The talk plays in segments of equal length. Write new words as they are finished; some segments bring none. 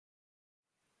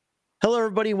Hello,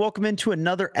 everybody. Welcome into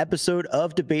another episode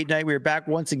of Debate Night. We are back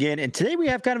once again, and today we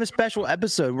have kind of a special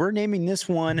episode. We're naming this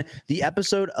one the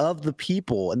episode of the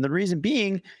people, and the reason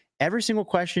being, every single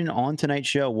question on tonight's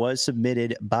show was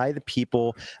submitted by the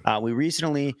people. We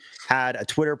recently had a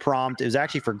Twitter prompt. It was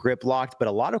actually for Grip Locked, but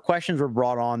a lot of questions were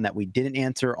brought on that we didn't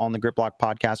answer on the Grip Lock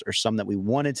podcast, or some that we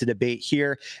wanted to debate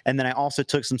here. And then I also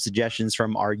took some suggestions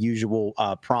from our usual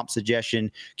prompt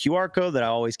suggestion QR code that I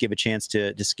always give a chance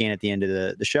to scan at the end of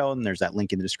the show. And there's that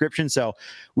link in the description. So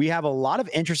we have a lot of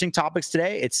interesting topics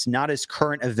today. It's not as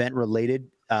current event related.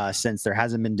 Since there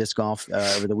hasn't been disc golf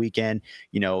over the weekend,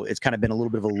 you know, it's kind of been a little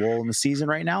bit of a lull in the season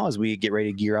right now as we get ready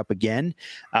to gear up again.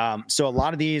 So a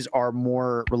lot of these are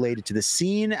more related to the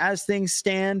scene as things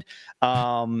stand.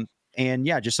 And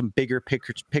yeah, just some bigger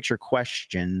picture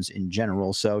questions in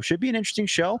general. So should be an interesting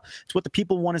show. It's what the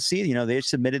people want to see. You know, they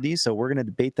submitted these, so we're going to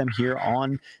debate them here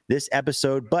on this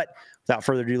episode. But without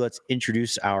further ado, let's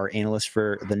introduce our analyst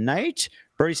for the night.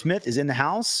 Brodie Smith is in the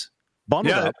house.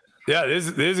 Bundled up. Yeah, this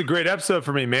is a great episode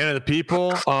for me, man of the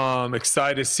people.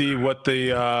 Excited to see what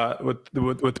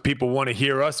the people want to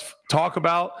hear us talk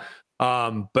about.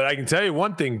 But I can tell you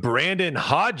one thing, Brandon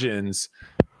Hodgins,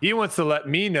 he wants to let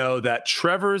me know that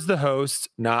Trevor is the host,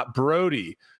 not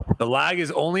Brodie. The lag is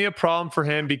only a problem for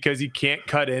him because he can't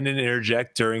cut in and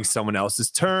interject during someone else's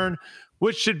turn,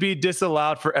 which should be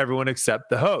disallowed for everyone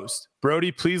except the host.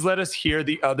 Brodie, please let us hear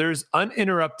the others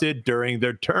uninterrupted during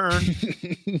their turn.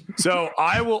 So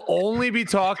I will only be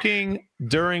talking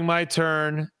during my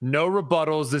turn. No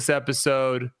rebuttals this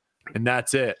episode, and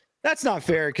that's it. That's not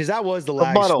fair, because that was the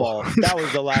lag's fault. That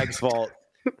was the lag's fault.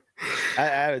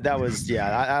 I don't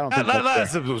think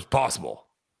that was possible.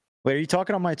 Wait, are you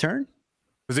talking on my turn?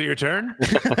 Was it your turn?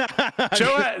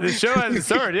 The show hasn't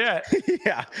started yet.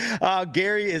 Yeah.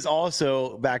 Gary is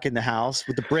also back in the house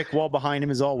with the brick wall behind him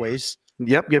as always.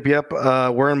 Yep.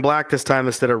 We're in black this time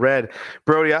instead of red.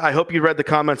 Brodie, I hope you read the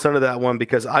comments under that one,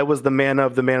 because I was the man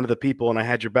of the people, and I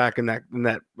had your back in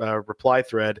that reply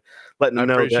thread, letting them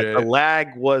know that the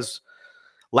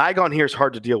lag on here is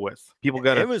hard to deal with. People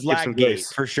got to. It was lag gate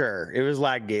for sure. It was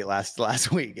lag gate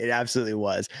last week. It absolutely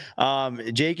was.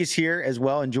 Jake is here as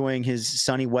well, enjoying his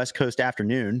sunny West Coast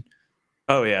afternoon.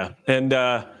 Oh yeah, and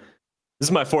this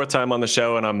is my fourth time on the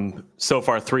show, and I'm so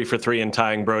far 3 for 3 in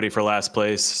tying Brodie for last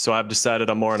place. So I've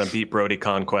decided I'm more on a beat Brodie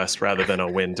conquest rather than a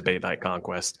win debate night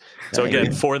conquest. So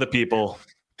again, for the people,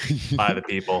 by the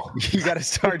people. You got to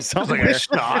start somewhere. Like a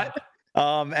shot.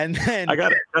 And then I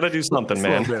gotta do something,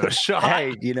 man. A shot.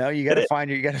 Hey, you know, you gotta find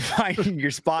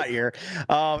your spot here.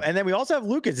 And then we also have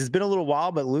Lucas. It's been a little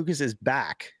while, but Lucas is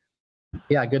back.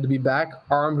 Yeah, good to be back.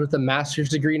 Armed with a master's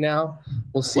degree now.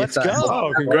 We'll see. Let's go.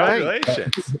 Oh,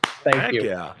 congratulations. Thank you.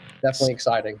 Yeah. Definitely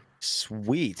exciting.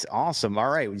 Sweet. Awesome. All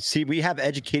right. See, we have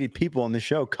educated people on the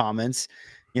show. Comments,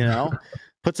 you know.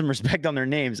 Put some respect on their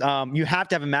names. You have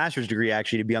to have a master's degree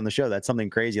actually to be on the show. That's something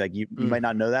crazy. Like you might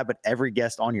not know that, but every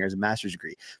guest on here has a master's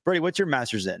degree. Brodie, what's your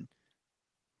master's in?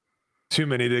 Too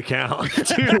many to count.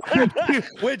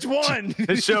 Which one?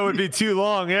 The show would be too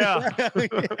long. Yeah.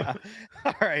 Yeah.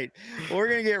 All right. Well, we're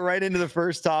going to get right into the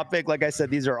first topic. Like I said,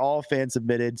 these are all fan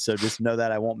submitted, so just know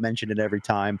that I won't mention it every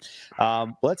time.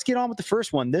 Let's get on with the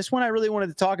first one. This one I really wanted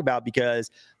to talk about because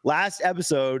last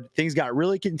episode, things got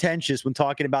really contentious when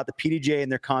talking about the PDJ and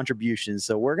their contributions.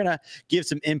 So we're going to give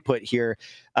some input here.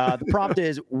 The prompt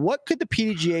is, what could the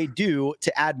PDGA do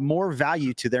to add more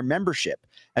value to their membership?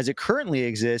 As it currently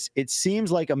exists, it seems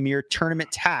like a mere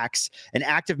tournament tax, and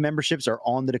active memberships are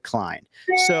on the decline.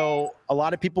 So a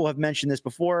lot of people have mentioned this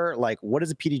before, like, what is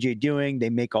the PDGA doing? They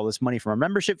make all this money from our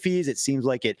membership fees. It seems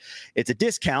like it's a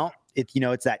discount.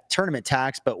 It's that tournament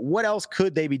tax, but what else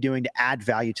could they be doing to add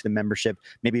value to the membership,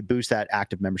 maybe boost that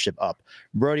active membership up?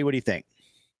 Brodie, what do you think?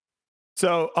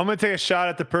 So I'm going to take a shot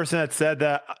at the person that said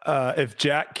that if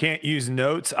Jack can't use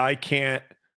notes, I can't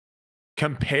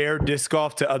compare disc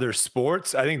golf to other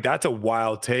sports. I think that's a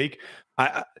wild take.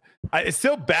 It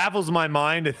still baffles my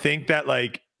mind to think that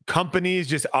like companies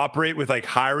just operate with like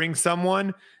hiring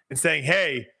someone and saying,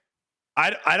 hey,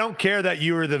 I don't care that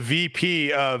you are the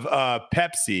VP of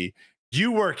Pepsi.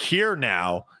 You work here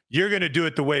now. You're going to do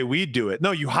it the way we do it.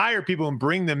 No, you hire people and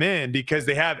bring them in because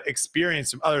they have experience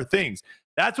from other things.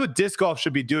 That's what disc golf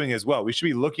should be doing as well. We should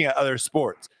be looking at other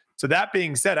sports. So that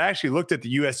being said, I actually looked at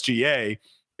the USGA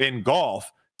in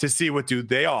golf to see what do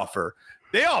they offer.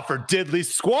 They offer diddly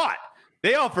squat.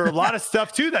 They offer a lot of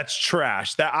stuff too that's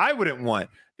trash that I wouldn't want.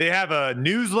 They have a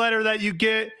newsletter that you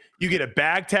get a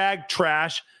bag tag,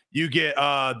 trash. You get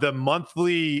the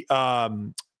monthly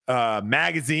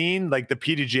magazine like the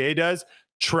PDGA does,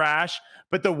 trash.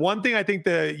 But the one thing I think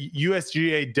the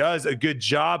USGA does a good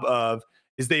job of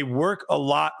is they work a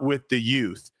lot with the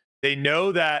youth. They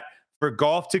know that for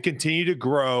golf to continue to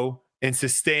grow and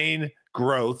sustain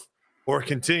growth, or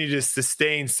continue to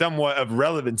sustain somewhat of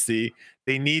relevancy,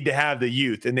 they need to have the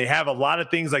youth. And they have a lot of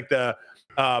things like the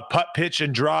putt, pitch,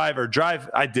 and drive, or drive.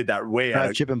 I did that way out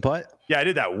of chip and putt. Yeah, I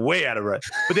did that way out of right.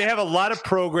 But they have a lot of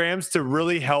programs to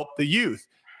really help the youth.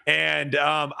 And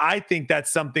I think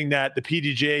that's something that the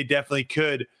PDGA definitely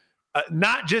could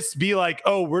not just be like,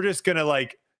 oh, we're just going to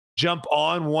like jump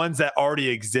on ones that already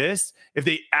exist. If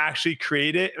they actually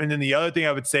create it. And then the other thing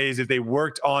I would say is if they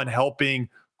worked on helping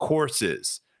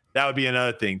courses, that would be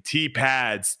another thing. Tee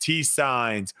pads, tee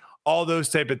signs, all those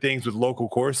type of things with local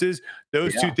courses.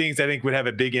 Those two things I think would have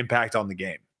a big impact on the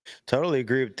game. Totally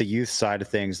agree with the youth side of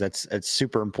things. That's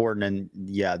super important. And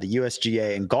yeah, the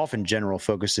USGA and golf in general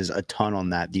focuses a ton on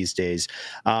that these days.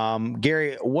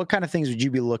 Gary, what kind of things would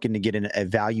you be looking to get in a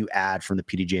value add from the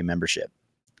PDGA membership?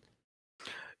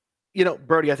 You know,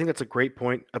 Brodie, I think that's a great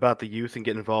point about the youth and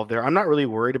getting involved there. I'm not really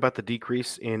worried about the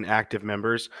decrease in active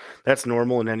members. That's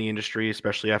normal in any industry,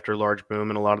 especially after a large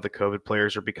boom, and a lot of the COVID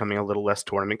players are becoming a little less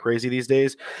tournament crazy these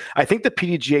days. I think the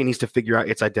PDGA needs to figure out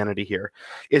its identity here.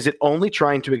 Is it only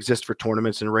trying to exist for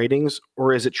tournaments and ratings,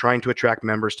 or is it trying to attract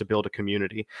members to build a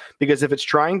community? Because if it's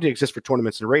trying to exist for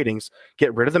tournaments and ratings,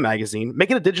 get rid of the magazine, make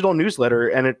it a digital newsletter,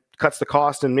 and it cuts the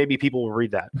cost, and maybe people will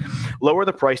read that. Lower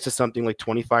the price to something like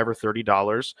 $25 or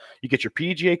 $30. You get your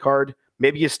PDGA card,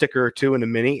 maybe a sticker or two in a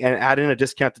mini, and add in a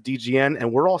discount to DGN,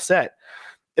 and we're all set.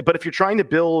 But if you're trying to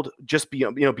build just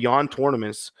beyond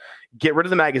tournaments, get rid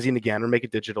of the magazine again or make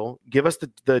it digital. Give us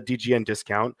the DGN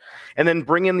discount, and then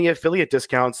bring in the affiliate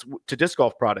discounts to disc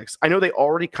golf products. I know they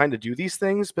already kind of do these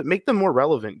things, but make them more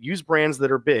relevant. Use brands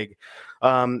that are big.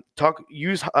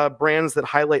 Use brands that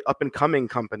highlight up and coming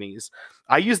companies.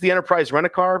 I used the Enterprise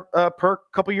Rent-A-Car perk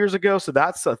a couple years ago, so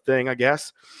that's a thing, I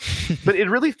guess. But it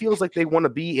really feels like they want to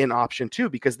be in option too,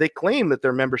 because they claim that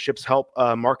their memberships help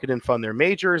market and fund their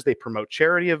majors. They promote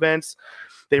charity events.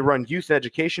 They run youth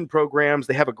education programs.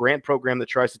 They have a grant program that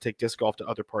tries to take disc golf to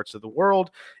other parts of the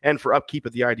world and for upkeep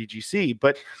of the IDGC.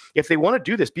 But if they want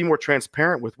to do this, be more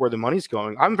transparent with where the money's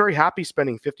going. I'm very happy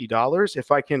spending $50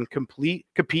 if I can compete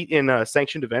in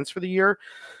sanctioned events for the year,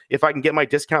 if I can get my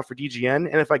discount for DGN,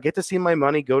 and if I get to see my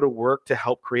money go to work to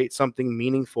help create something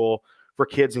meaningful for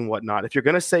kids and whatnot. If you're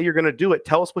going to say you're going to do it,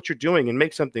 tell us what you're doing and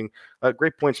make something.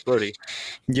 Great points, Brodie.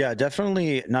 Yeah,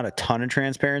 definitely not a ton of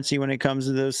transparency when it comes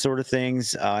to those sort of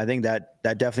things. I think that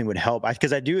definitely would help,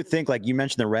 because I do think, like you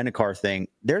mentioned, the rent-a-car thing,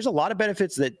 there's a lot of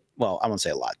benefits that, well, I won't say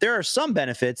a lot. There are some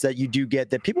benefits that you do get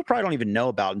that people probably don't even know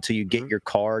about until you get your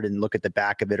card and look at the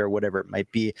back of it or whatever it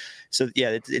might be. So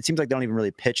yeah, it seems like they don't even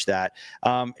really pitch that.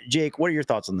 Jake, what are your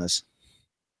thoughts on this?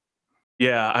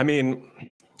 Yeah, I mean,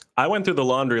 I went through the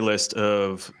laundry list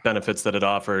of benefits that it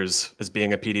offers as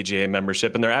being a PDGA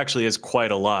membership, and there actually is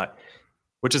quite a lot,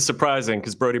 which is surprising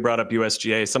because Brodie brought up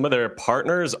USGA. Some of their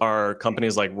partners are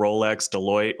companies like Rolex,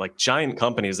 Deloitte, like giant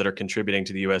companies that are contributing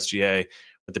to the USGA.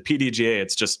 But the PDGA,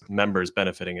 it's just members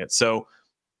benefiting it. So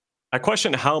I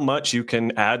question how much you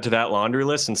can add to that laundry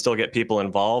list and still get people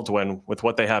involved when with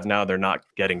what they have now, they're not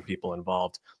getting people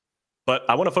involved. But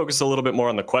I want to focus a little bit more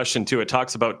on the question too. It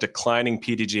talks about declining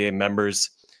PDGA members.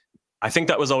 I think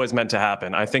that was always meant to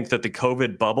happen. I think that the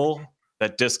COVID bubble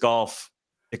that disc golf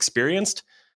experienced,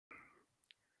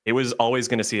 it was always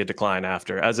going to see a decline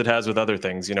after, as it has with other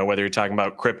things. You know, whether you're talking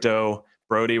about crypto,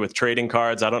 Brodie with trading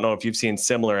cards, I don't know if you've seen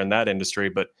similar in that industry,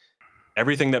 but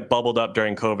everything that bubbled up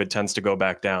during COVID tends to go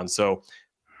back down. So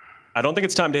I don't think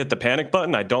it's time to hit the panic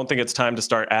button. I don't think it's time to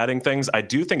start adding things. I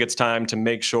do think it's time to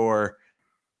make sure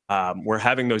we're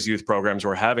having those youth programs,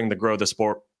 we're having the Grow the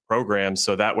Sport programs,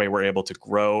 so that way we're able to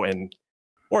grow and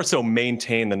more so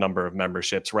maintain the number of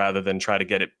memberships rather than try to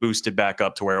get it boosted back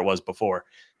up to where it was before.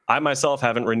 I myself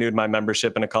haven't renewed my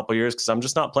membership in a couple of years because I'm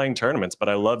just not playing tournaments, but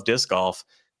I love disc golf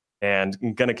and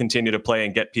I'm going to continue to play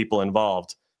and get people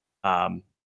involved. But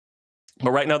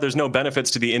right now there's no benefits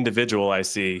to the individual I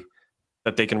see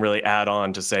that they can really add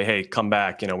on to say, hey, come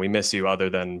back, you know, we miss you, other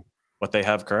than what they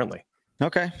have currently.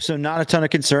 Okay, so not a ton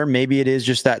of concern. Maybe it is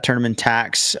just that tournament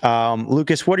tax.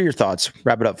 Lucas, what are your thoughts?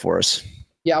 Wrap it up for us.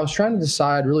 Yeah, I was trying to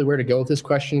decide really where to go with this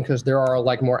question, because there are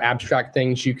like more abstract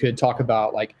things you could talk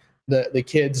about, like the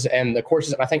kids and the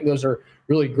courses. And I think those are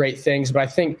really great things. But I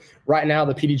think right now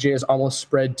the PDGA is almost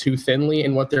spread too thinly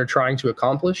in what they're trying to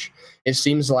accomplish. It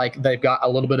seems like they've got a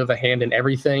little bit of a hand in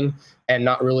everything and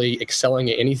not really excelling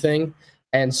at anything.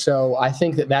 And so I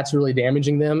think that that's really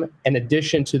damaging them, in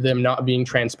addition to them not being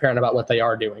transparent about what they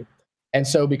are doing. And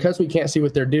so because we can't see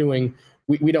what they're doing,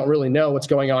 we don't really know what's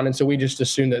going on. And so we just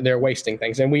assume that they're wasting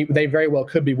things. And they very well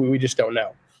could be, we just don't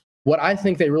know. what I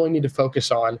think they really need to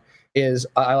focus on is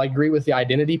I agree with the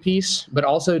identity piece, but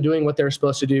also doing what they're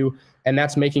supposed to do, and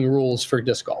that's making rules for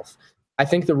disc golf. I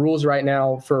think the rules right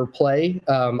now for play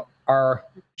are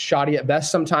shoddy at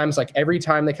best sometimes. Like every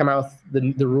time they come out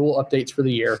with the rule updates for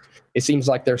the year, it seems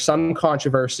like there's some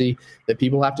controversy that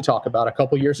people have to talk about. A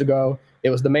couple years ago, it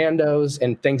was the Mandos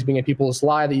and things being in people's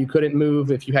lie that you couldn't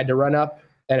move if you had to run up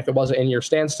and if it wasn't in your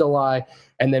standstill lie.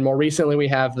 And then more recently, we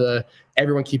have the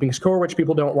everyone keeping score, which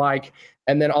people don't like.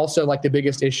 And then also like the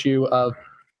biggest issue of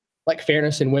like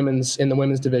fairness in the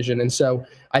women's division. And so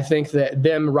I think that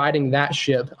them riding that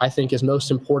ship, I think, is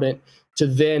most important to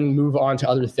then move on to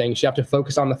other things. You have to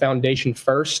focus on the foundation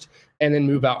first and then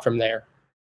move out from there.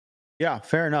 Yeah,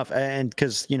 fair enough. And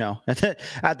because, you know,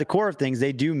 at the core of things,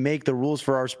 they do make the rules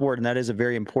for our sport, and that is a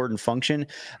very important function.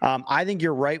 I think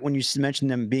you're right when you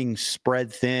mentioned them being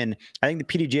spread thin. I think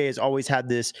the PDGA has always had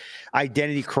this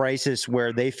identity crisis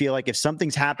where they feel like if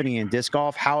something's happening in disc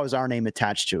golf, how is our name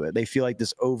attached to it? They feel like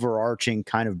this overarching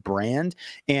kind of brand.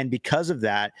 And because of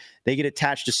that, they get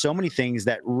attached to so many things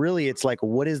that really it's like,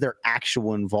 what is their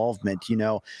actual involvement? You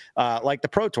know, like the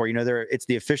Pro Tour, you know, it's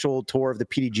the official tour of the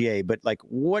PDGA, but like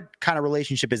what kind of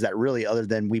relationship is that really, other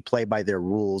than we play by their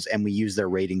rules and we use their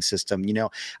rating system? You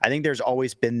know, I think there's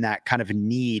always been that kind of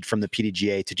need from the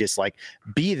PDGA to just like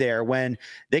be there when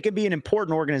they can be an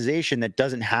important organization that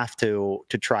doesn't have to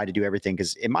try to do everything.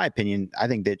 Because in my opinion, I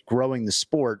think that growing the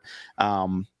sport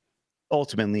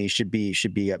ultimately should be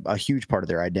a huge part of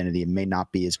their identity, and may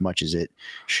not be as much as it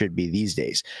should be these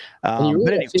days. And you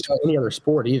really don't see that in any other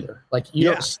sport either. Like you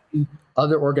don't see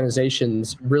other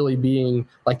organizations really being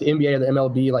like the NBA or the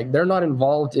MLB, like they're not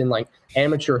involved in like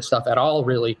amateur stuff at all,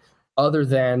 really, other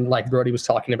than like Brodie was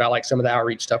talking about, like some of the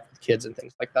outreach stuff with kids and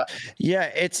things like that. Yeah,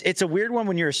 it's a weird one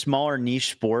when you're a smaller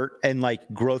niche sport and like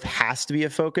growth has to be a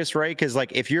focus, right? Because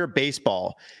like if you're a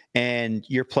baseball and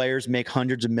your players make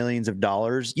hundreds of millions of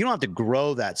dollars, you don't have to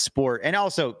grow that sport. And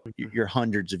also you're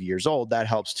hundreds of years old, that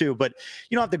helps too, but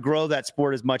you don't have to grow that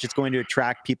sport as much. It's going to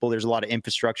attract people. There's a lot of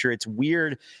infrastructure. It's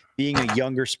weird being a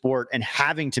younger sport and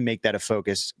having to make that a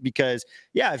focus, because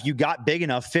yeah, if you got big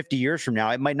enough 50 years from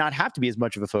now, it might not have to be as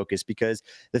much of a focus because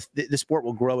the sport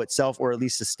will grow itself, or at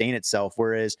least sustain itself.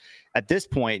 Whereas at this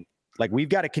point, like we've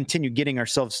got to continue getting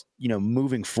ourselves, you know,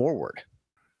 moving forward.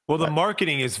 Well, the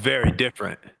marketing is very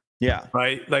different. Yeah.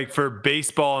 Right. Like for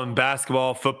baseball and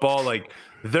basketball, football, like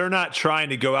they're not trying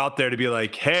to go out there to be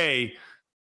like, hey,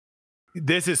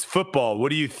 this is football. What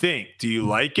do you think? Do you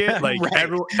like it? Like right.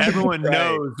 everyone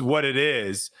knows what it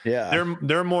is. Yeah.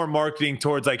 They're more marketing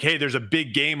towards like, hey, there's a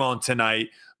big game on tonight.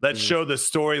 Let's show the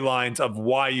storylines of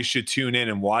why you should tune in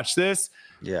and watch this.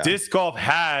 Yeah. Disc golf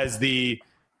has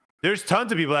there's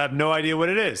tons of people that have no idea what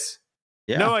it is.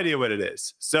 Yeah. No idea what it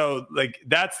is. So like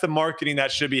that's the marketing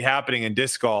that should be happening in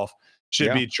disc golf.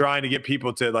 Should be trying to get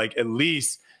people to like at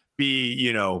least be,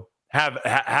 you know, have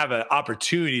an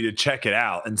opportunity to check it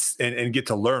out and get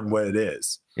to learn what it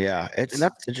is. Yeah,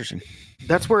 that's interesting.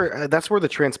 That's where the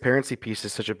transparency piece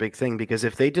is such a big thing, because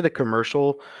if they did a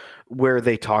commercial where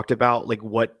they talked about like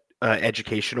what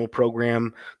educational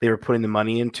program they were putting the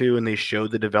money into, and they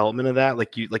showed the development of that,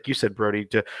 like you said, Brodie,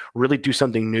 to really do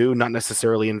something new, not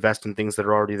necessarily invest in things that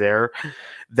are already there,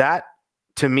 that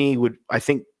to me would, I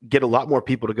think, get a lot more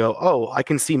people to go, oh, I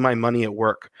can see my money at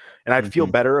work, and I'd feel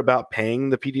better about paying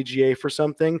the PDGA for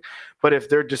something. But if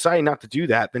they're deciding not to do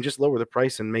that, then just lower the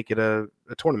price and make it a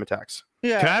tournament tax.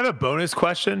 Yeah. Can I have a bonus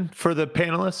question for the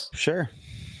panelists? Sure.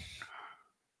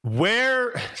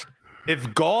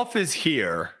 If golf is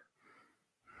here,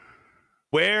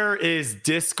 where is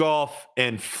disc golf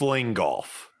and fling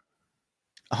golf?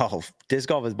 Oh, disc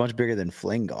golf is much bigger than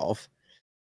fling golf.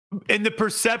 In the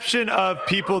perception of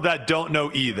people that don't know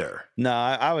either. No,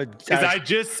 I would. Because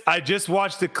I just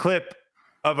watched a clip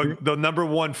of the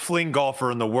 #1 fling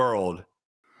golfer in the world.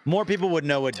 More people would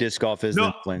know what disc golf is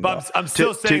than fling golf. I'm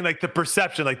still saying like the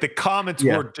perception, like the comments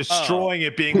were destroying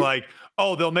it, being like,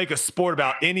 oh, they'll make a sport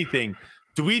about anything.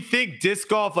 Do we think disc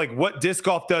golf, like what disc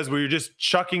golf does, where you're just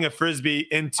chucking a frisbee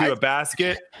into a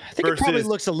basket? I think it probably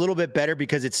looks a little bit better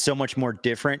because it's so much more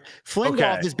different. Fling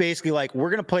golf is basically like, we're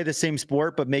going to play the same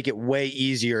sport, but make it way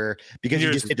easier because you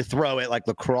just get to throw it like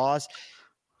lacrosse.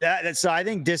 So I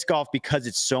think disc golf, because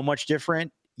it's so much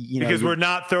different, because we're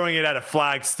not throwing it at a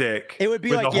flag stick. It would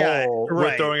be like,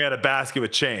 we're throwing it at a basket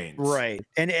with chains. Right.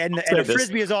 And a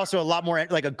frisbee is also a lot more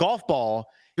like a golf ball.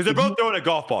 Because they're both throwing a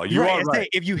golf ball. You are right.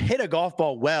 If you hit a golf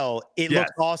ball well, it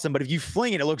looks awesome. But if you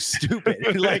fling it, it looks stupid.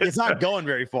 Like it's not going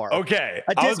very far. Okay.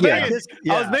 I was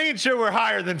making sure we're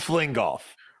higher than fling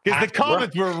golf. Because the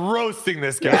comments were roasting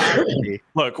this guy.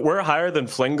 Look, we're higher than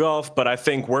fling golf, but I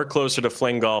think we're closer to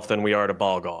fling golf than we are to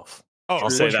ball golf. I'll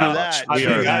say that.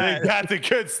 I think that's a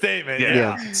good statement.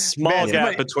 Yeah. Small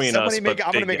gap between us. I'm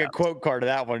going to make a quote card of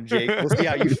that one, Jake. We'll see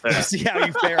how you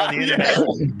fare on the internet.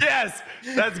 Yes,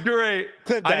 that's great.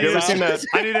 I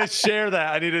need to share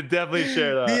that. I need to definitely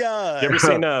share that. You ever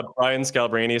seen Brian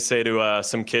Scalabrini say to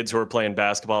some kids who are playing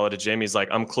basketball at a gym, he's like,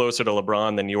 "I'm closer to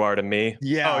LeBron than you are to me."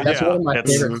 Yeah, that's one of my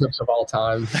favorite clips of all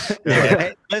time.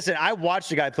 Hey, listen, I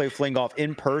watched a guy play fling golf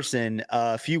in person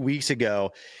a few weeks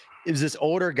ago. It was this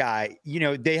older guy. You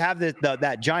know, they have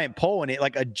that giant pole and it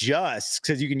like adjusts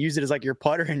because you can use it as like your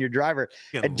putter and your driver.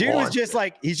 And dude was just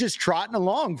like, he's just trotting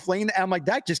along, flinging. I'm like,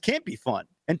 that just can't be fun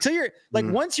until you're like,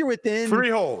 once you're within 3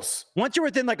 holes, once you're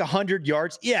within like 100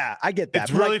 yards. Yeah, I get that.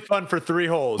 It's really fun for 3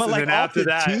 holes. And like then after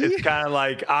that, it's kind of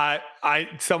like,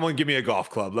 someone give me a golf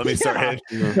club. Let me start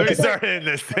hitting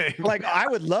this thing. Like, I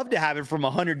would love to have it from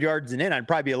 100 yards and in. I'd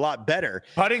probably be a lot better.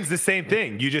 Putting's the same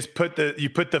thing. You just put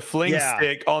the fling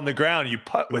stick on the ground, you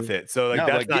putt with it. So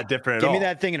that's not different at all. Give me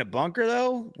that thing in a bunker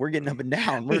though. We're getting up and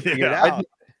down. We're figuring it out.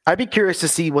 I'd be curious to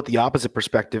see what the opposite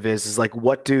perspective is like,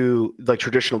 what do like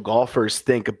traditional golfers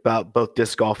think about both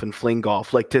disc golf and fling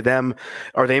golf? Like, to them,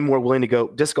 are they more willing to go,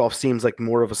 disc golf seems like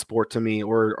more of a sport to me,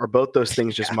 or are both those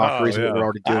things just mockeries of what we're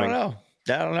already doing? I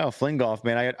don't know. Fling golf,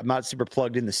 man. I'm not super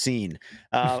plugged in the scene.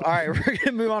 All right, we're going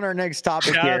to move on to our next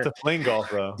topic here. Shout out to fling golf,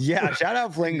 bro. Yeah, shout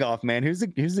out fling golf, man. Who's the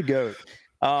GOAT?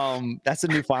 That's a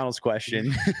new finals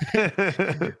question.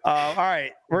 All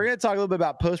right, we're going to talk a little bit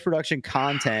about post-production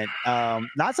content.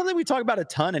 Not something we talk about a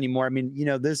ton anymore. I mean, you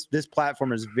know, this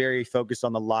platform is very focused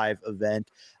on the live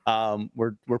event.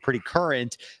 We're pretty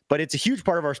current, but it's a huge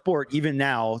part of our sport. Even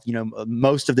now, you know,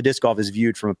 most of the disc golf is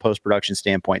viewed from a post-production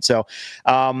standpoint. So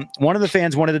one of the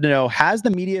fans wanted to know, has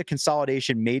the media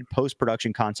consolidation made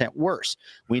post-production content worse?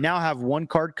 We now have one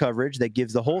card coverage that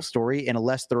gives the whole story in a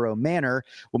less thorough manner,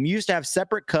 when we used to have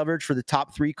separate coverage for the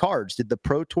top 3 cards. Did the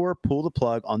Pro Tour pull the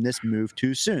plug on this move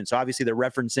too soon? So obviously they're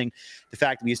referencing the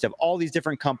fact that we used to have all these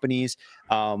different companies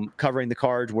covering the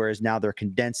cards, whereas now they're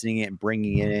condensing it and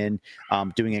bringing it in,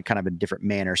 doing it kind of a different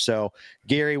manner. So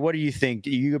Gary, what do you think?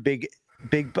 Are you a big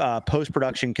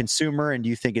post-production consumer, and do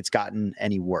you think it's gotten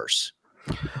any worse?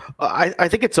 I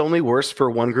think it's only worse for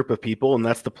one group of people, and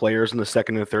that's the players in the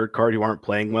second and third card who aren't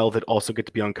playing well that also get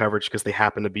to be on coverage because they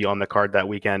happen to be on the card that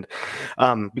weekend.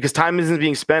 Because time isn't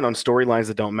being spent on storylines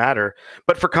that don't matter.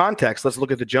 But for context, let's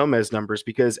look at the Jomez numbers,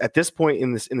 because at this point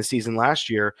in the season last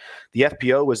year, the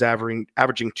FPO was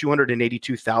averaging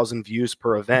 282,000 views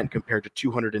per event compared to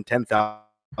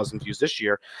 210,000 views this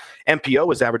year. MPO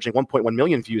was averaging 1.1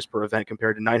 million views per event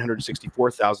compared to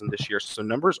 964,000 this year. So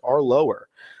numbers are lower.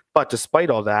 But despite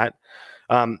all that,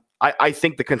 I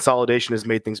think the consolidation has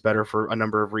made things better for a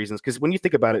number of reasons. Because when you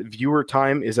think about it, viewer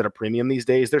time is at a premium these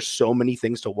days. There's so many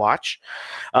things to watch.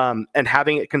 And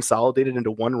having it consolidated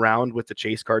into one round with the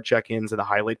chase card check-ins and the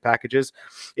highlight packages,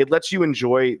 it lets you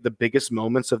enjoy the biggest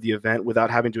moments of the event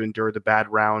without having to endure the bad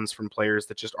rounds from players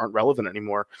that just aren't relevant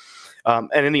anymore.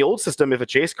 And in the old system, if a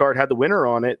chase card had the winner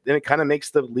on it, then it kind of makes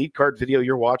the lead card video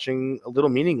you're watching a little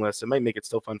meaningless. It might make it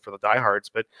still fun for the diehards,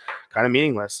 but kind of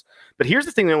meaningless. But here's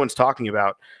the thing no one's talking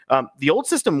about. The old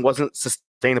system wasn't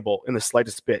sustainable in the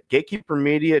slightest bit. Gatekeeper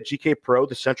Media, GK Pro,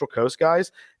 the Central Coast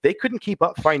guys, they couldn't keep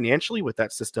up financially with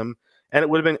that system. And it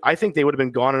would have been, I think they would have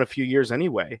been gone in a few years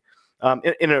anyway.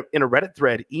 In a Reddit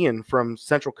thread, Ian from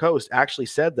Central Coast actually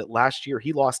said that last year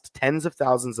he lost tens of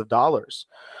thousands of dollars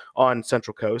on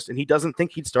Central Coast, and he doesn't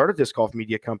think he'd start a disc golf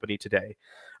media company today.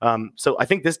 So I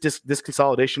think this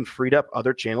consolidation freed up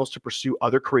other channels to pursue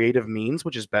other creative means,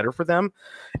 which is better for them,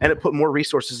 and it put more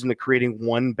resources into creating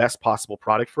one best possible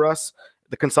product for us.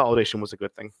 The consolidation was a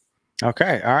good thing.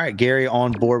 Okay. All right. Gary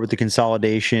on board with the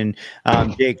consolidation.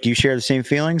 Jake, do you share the same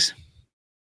feelings?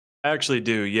 I actually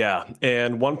do, yeah.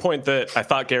 And one point that I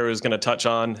thought Gary was going to touch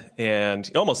on, and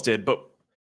he almost did, but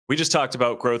we just talked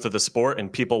about growth of the sport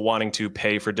and people wanting to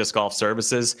pay for disc golf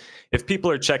services. If people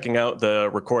are checking out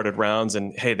the recorded rounds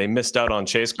and, hey, they missed out on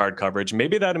chase card coverage,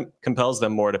 maybe that compels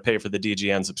them more to pay for the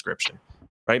DGN subscription,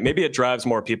 right? Maybe it drives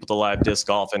more people to live disc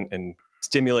golf and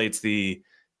stimulates the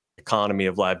economy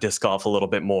of live disc golf a little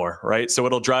bit more, right? So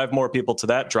it'll drive more people to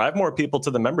that, drive more people to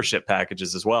the membership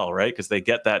packages as well, right? Because they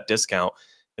get that discount.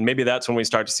 And maybe that's when we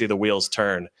start to see the wheels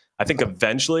turn. I think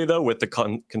eventually, though, with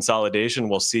the consolidation,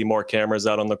 we'll see more cameras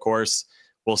out on the course.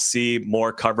 We'll see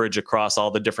more coverage across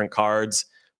all the different cards,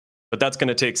 but that's going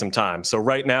to take some time. So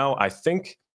right now, I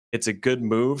think it's a good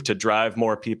move to drive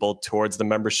more people towards the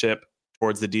membership,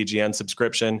 towards the DGN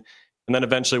subscription. And then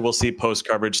eventually we'll see post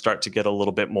coverage start to get a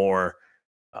little bit more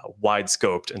wide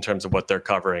scoped in terms of what they're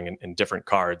covering in different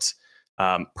cards.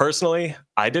 Personally,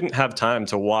 I didn't have time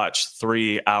to watch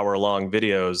 3-hour-long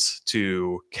videos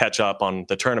to catch up on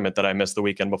the tournament that I missed the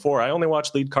weekend before. I only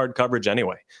watched lead card coverage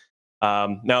anyway.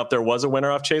 Now, if there was a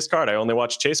winner off chase card, I only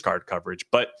watched chase card coverage.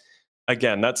 But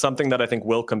again, that's something that I think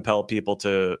will compel people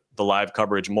to the live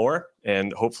coverage more.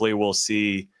 And hopefully we'll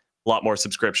see a lot more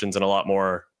subscriptions and a lot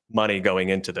more money going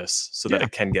into this so that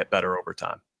it can get better over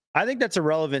time. I think that's a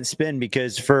relevant spin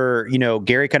because for,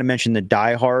 Gary kind of mentioned the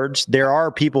diehards. There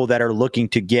are people that are looking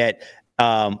to get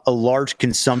a large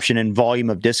consumption and volume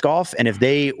of disc golf. And if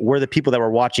they were the people that were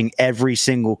watching every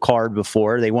single card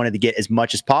before, they wanted to get as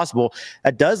much as possible.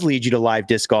 That does lead you to live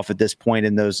disc golf at this point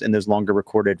in those longer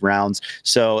recorded rounds.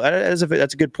 So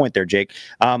that's a good point there, Jake.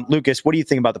 Lucas, what do you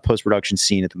think about the post-production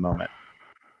scene at the moment?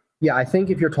 Yeah, I think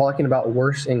if you're talking about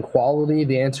worse in quality,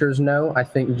 the answer is no. I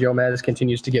think Joe Mez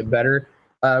continues to get better.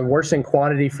 Worse in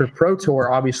quantity for Pro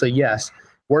Tour, obviously, yes.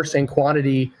 Worse in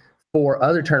quantity for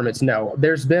other tournaments, no.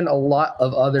 There's been a lot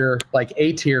of other like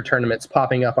A-tier tournaments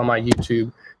popping up on my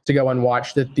YouTube to go and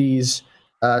watch that these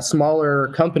smaller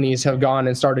companies have gone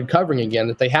and started covering again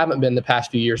that they haven't been the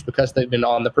past few years because they've been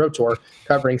on the Pro Tour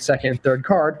covering second and third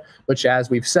card, which,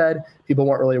 as we've said, people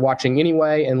weren't really watching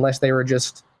anyway unless they were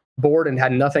just bored and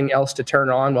had nothing else to turn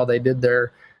on while they did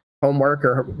their homework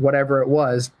or whatever it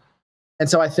was. And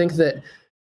so I think that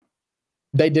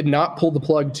they did not pull the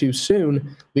plug too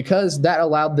soon because that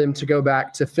allowed them to go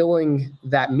back to filling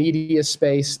that media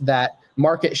space, that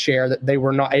market share that they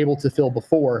were not able to fill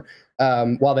before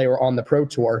while they were on the Pro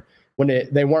Tour when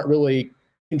they weren't really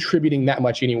contributing that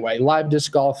much anyway. Live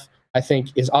disc golf, I think,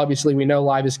 is obviously, we know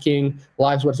live is king.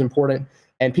 Live's what's important.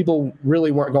 And people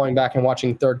really weren't going back and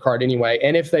watching third card anyway.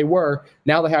 And if they were,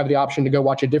 now they have the option to go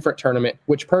watch a different tournament,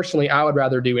 which personally I would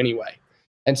rather do anyway.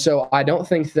 And so I don't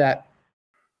think that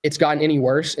it's gotten any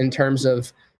worse in terms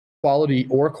of quality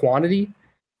or quantity.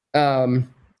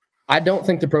 I don't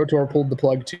think the Pro Tour pulled the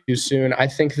plug too soon. I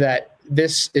think that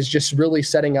this is just really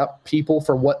setting up people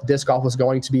for what disc golf was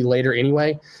going to be later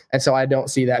anyway. And so I don't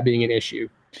see that being an issue.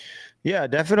 Yeah,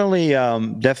 definitely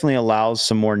allows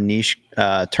some more niche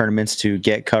tournaments to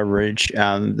get coverage.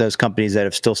 Those companies that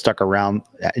have still stuck around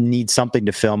need something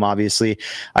to film, obviously.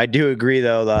 I do agree,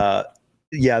 though,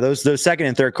 those second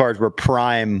and third cards were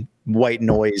prime white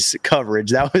noise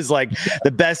coverage. That was like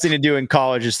the best thing to do in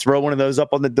college, is throw one of those up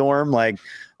on the dorm. Like,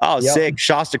 oh, sick.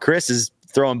 Shasta Chris is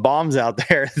throwing bombs out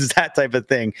there. It's that type of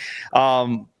thing.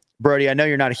 Brodie, I know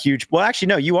you're not a huge, well, actually,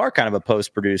 no, you are kind of a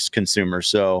post-produced consumer.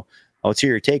 So let's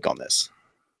hear your take on this.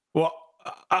 Well,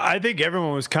 I think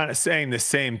everyone was kind of saying the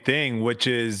same thing, which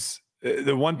is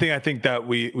the one thing I think that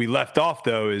we left off,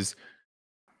 though, is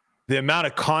the amount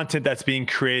of content that's being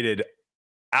created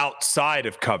outside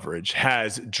of coverage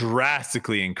has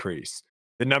drastically increased.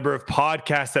 The number of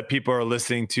podcasts that people are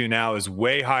listening to now is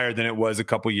way higher than it was a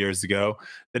couple years ago.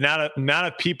 The amount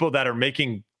of people that are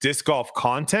making disc golf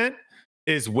content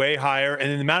is way higher. And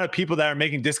the amount of people that are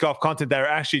making disc golf content that are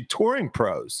actually touring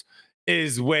pros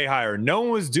is way higher. No one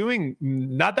was doing,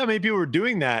 not that many people were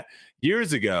doing that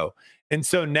years ago. And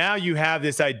so now you have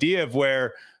this idea of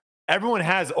where everyone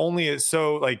has only,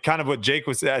 so like kind of what Jake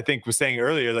was, I think, was saying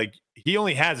earlier, like he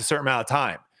only has a certain amount of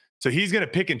time. So he's going to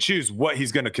pick and choose what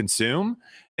he's going to consume.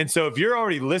 And so if you're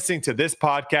already listening to this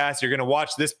podcast, you're going to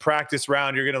watch this practice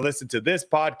round, you're going to listen to this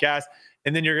podcast,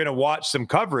 and then you're going to watch some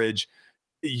coverage,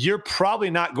 you're probably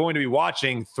not going to be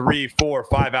watching 3, 4,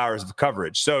 5 hours of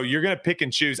coverage. So you're going to pick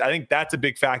and choose. I think that's a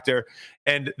big factor.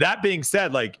 And that being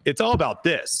said, like, it's all about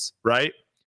this, right?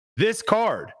 This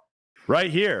card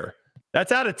right here,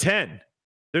 that's out of 10.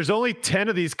 There's only 10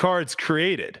 of these cards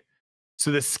created.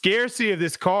 So the scarcity of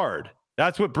this card,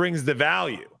 that's what brings the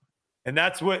value. And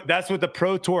that's what the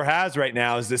Pro Tour has right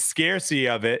now, is the scarcity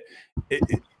of it.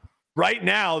 Right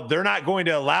now, they're not going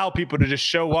to allow people to just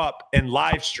show up and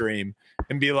live stream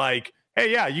and be like,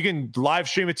 hey, yeah, you can live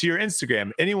stream it to your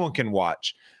Instagram. Anyone can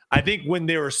watch. I think when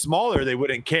they were smaller, they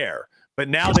wouldn't care. But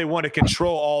now they want to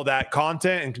control all that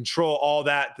content and control all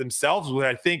that themselves, which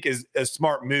I think is a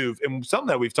smart move and something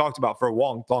that we've talked about for a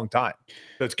long, long time.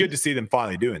 So it's good to see them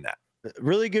finally doing that.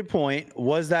 Really good point.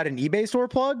 Was that an eBay store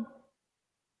plug?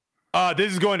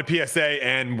 This is going to PSA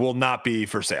and will not be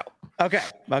for sale. Okay.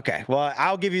 Well,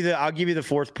 I'll give you the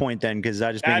fourth point then, because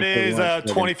I just that is a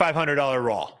 $2,500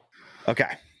 raw.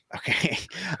 Okay.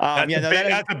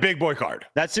 That's a big boy card.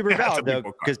 That's super valid, though,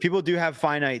 because people do have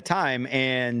finite time,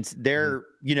 and they're,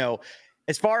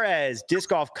 as far as disc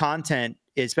golf content,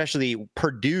 especially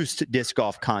produced disc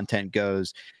golf content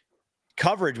goes,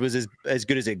 coverage was as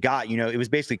good as it got. It was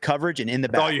basically coverage and in the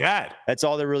back. That's all you had. That's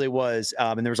all there really was.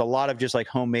 And there was a lot of just like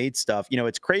homemade stuff.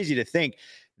 It's crazy to think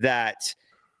that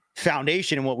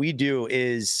foundation and what we do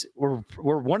is we're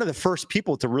one of the first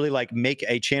people to really like make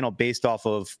a channel based off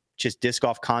of just disc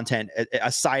golf content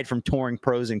aside from touring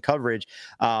pros and coverage.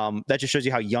 That just shows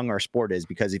you how young our sport is,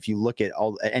 because if you look at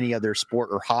any other sport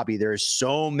or hobby, there's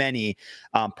so many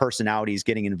personalities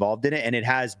getting involved in it, and it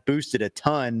has boosted a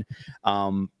ton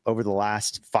over the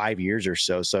last 5 years or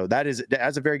so. So that's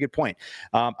a very good point.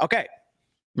 Okay.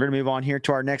 We're going to move on here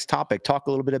to our next topic. Talk a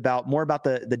little bit more about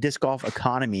the disc golf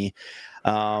economy.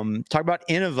 Talk about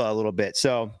Innova a little bit.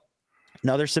 So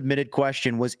another submitted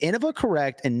question: was Innova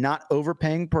correct in not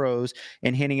overpaying pros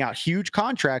and handing out huge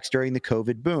contracts during the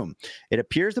COVID boom? It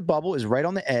appears the bubble is right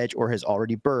on the edge or has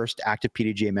already burst. Active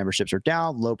PDGA memberships are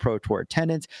down, low pro tour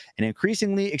attendance, and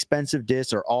increasingly expensive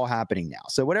discs are all happening now.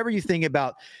 So whatever you think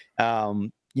about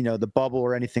the bubble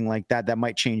or anything like that, that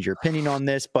might change your opinion on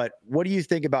this. But what do you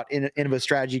think about Innova's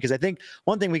strategy? Because I think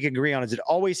one thing we can agree on is it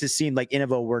always has seemed like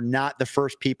Innova were not the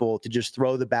first people to just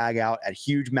throw the bag out at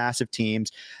huge, massive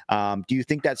teams. Do you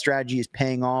think that strategy is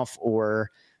paying off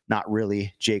or not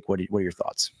really? Jake, what are your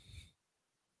thoughts?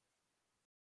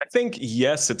 I think,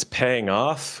 yes, it's paying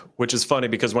off, which is funny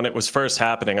because when it was first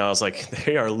happening, I was like,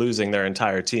 they are losing their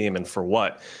entire team, and for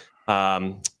what?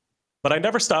 But I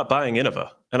never stopped buying Innova.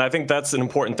 And I think that's an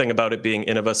important thing about it being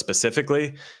Innova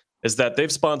specifically, is that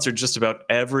they've sponsored just about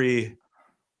every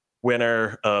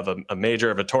winner of a major,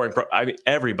 of a touring pro. I mean,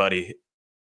 everybody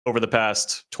over the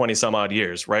past 20 some odd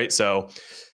years, right? So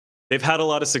they've had a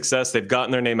lot of success. They've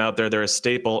gotten their name out there. They're a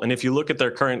staple. And if you look at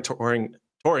their current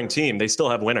touring team, they still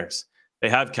have winners. They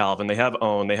have Calvin, they have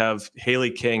Owen, they have Haley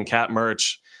King, Kat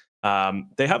Murch.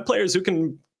 They have players who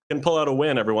can pull out a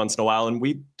win every once in a while. And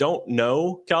we don't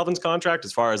know Calvin's contract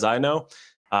as far as I know.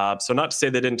 So not to say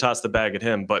they didn't toss the bag at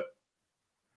him, but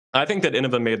I think that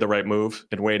Innova made the right move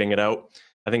in waiting it out.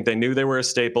 I think they knew they were a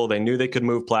staple. They knew they could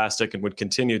move plastic and would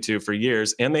continue to for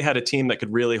years. And they had a team that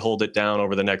could really hold it down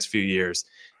over the next few years.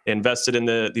 They invested in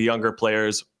the younger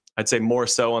players, I'd say more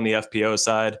so on the FPO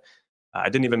side. I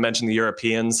didn't even mention the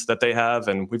Europeans that they have.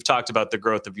 And we've talked about the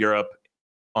growth of Europe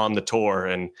on the tour,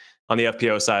 and on the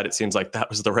FPO side, it seems like that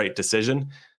was the right decision.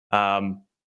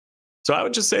 So I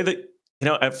would just say that,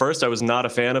 at first I was not a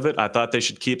fan of it. I thought they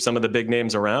should keep some of the big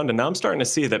names around. And now I'm starting to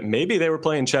see that maybe they were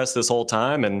playing chess this whole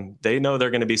time and they know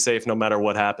they're going to be safe no matter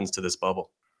what happens to this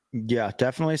bubble. Yeah,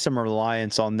 definitely some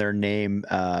reliance on their name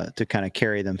to kind of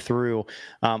carry them through.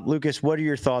 Lucas, what are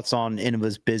your thoughts on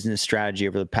Innova's business strategy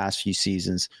over the past few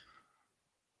seasons?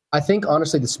 I think,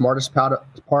 honestly, the smartest part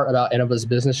about Innova's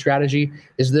business strategy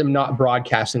is them not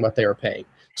broadcasting what they were paying.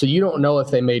 So you don't know if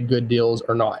they made good deals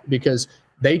or not, because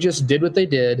they just did what they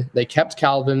did. They kept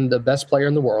Calvin, the best player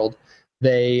in the world.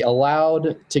 They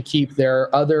allowed to keep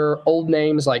their other old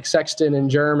names like Sexton and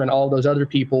Germ and all those other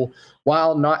people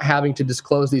while not having to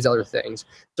disclose these other things.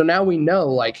 So now we know,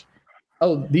 like,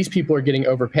 oh, these people are getting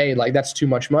overpaid. Like, that's too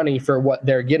much money for what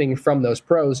they're getting from those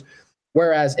pros.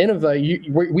 Whereas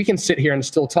Innova, we can sit here and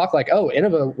still talk like, oh,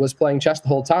 Innova was playing chess the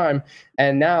whole time,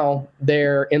 and now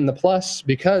they're in the plus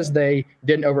because they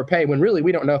didn't overpay, when really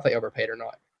we don't know if they overpaid or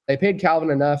not. They paid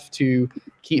Calvin enough to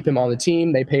keep him on the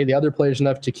team. They paid the other players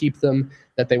enough to keep them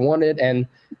that they wanted. And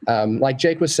like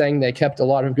Jake was saying, they kept a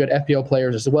lot of good FPO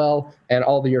players as well, and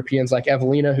all the Europeans like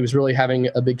Evelina, who's really having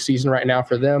a big season right now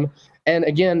for them. And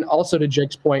again, also to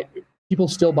Jake's point, people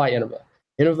still buy Innova.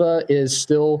 Innova is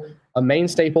still a main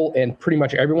staple in pretty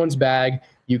much everyone's bag.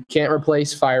 You can't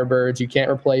replace Firebirds. You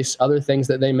can't replace other things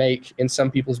that they make in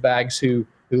some people's bags who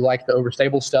like the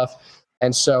overstable stuff.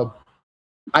 And so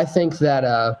I think that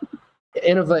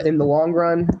Innova, in the long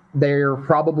run, they're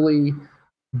probably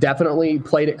definitely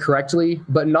played it correctly,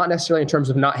 but not necessarily in terms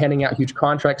of not handing out huge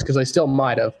contracts, because they still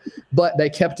might have. But they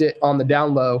kept it on the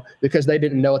down low because they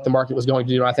didn't know what the market was going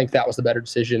to do. And I think that was the better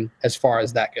decision as far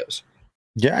as that goes.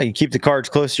 Yeah, you keep the cards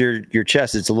close to your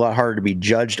chest. It's a lot harder to be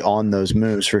judged on those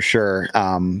moves for sure.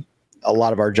 A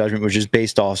lot of our judgment was just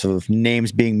based off of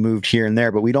names being moved here and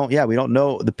there, but we don't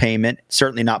know the payment,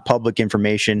 certainly not public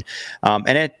information.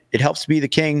 And it helps to be the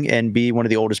king and be one of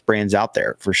the oldest brands out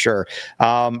there for sure.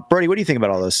 Brodie, what do you think about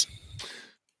all this?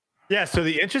 Yeah. So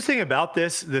the thing about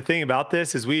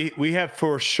this is we have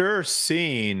for sure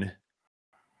seen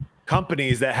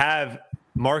companies that have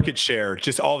market share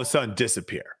just all of a sudden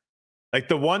disappear. Like,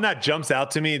 the one that jumps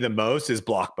out to me the most is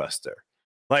Blockbuster.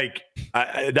 Like,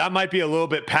 that might be a little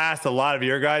bit past a lot of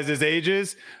your guys'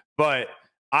 ages, but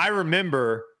I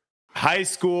remember high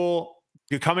school,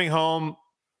 coming home,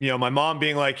 my mom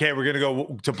being like, hey, we're going to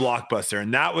go to Blockbuster.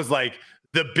 And that was like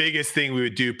the biggest thing we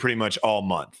would do pretty much all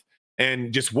month.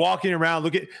 And just walking around,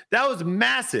 that was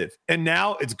massive. And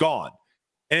now it's gone.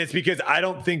 And it's because I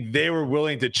don't think they were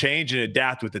willing to change and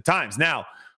adapt with the times. Now,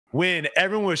 when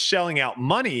everyone was shelling out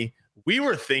money, we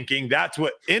were thinking that's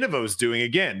what Innova's doing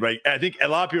again, right? I think a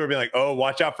lot of people are being like, oh,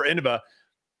 watch out for Innova.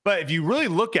 But if you really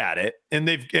look at it,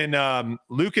 and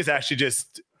Lucas actually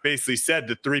just basically said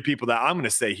the three people that I'm going to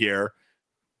say here,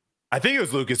 I think it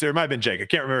was Lucas, or it might have been Jake. I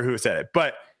can't remember who said it,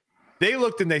 but they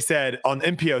looked and they said on the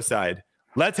MPO side,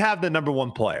 let's have the number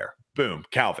one player. Boom,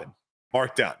 Calvin,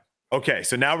 mark done. Okay,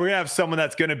 so now we're going to have someone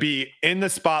that's going to be in the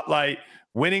spotlight,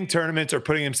 winning tournaments or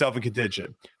putting himself in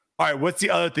contention. All right, what's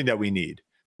the other thing that we need?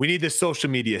 We need the social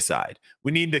media side.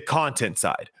 We need the content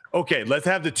side. Okay, let's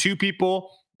have the two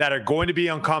people that are going to be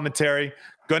on commentary,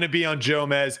 going to be on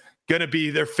Jomez, going to be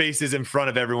their faces in front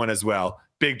of everyone as well.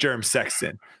 Big Germ,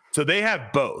 Sexton. So they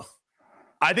have both.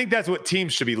 I think that's what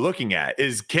teams should be looking at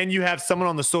is, can you have someone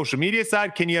on the social media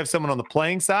side? Can you have someone on the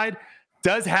playing side?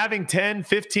 Does having 10,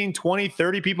 15, 20,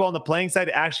 30 people on the playing side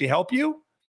actually help you?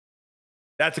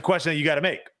 That's a question that you got to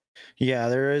make. Yeah,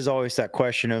 there is always that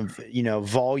question of,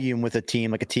 volume with a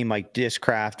team like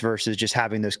Discraft versus just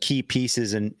having those key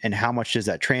pieces and how much does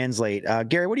that translate?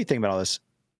 Gary, what do you think about all this?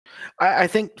 I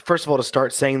think, first of all, to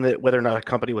start saying that whether or not a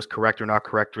company was correct or not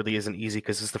correct really isn't easy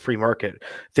because it's the free market.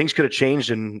 Things could have changed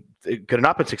and it could have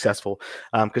not been successful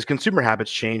because consumer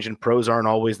habits change and pros aren't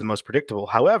always the most predictable.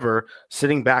 However,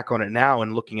 sitting back on it now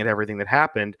and looking at everything that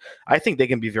happened, I think they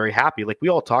can be very happy. Like we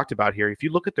all talked about here, if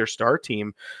you look at their star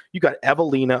team, you got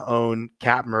Evelina, Owen,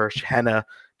 Kat Mersch, Henna,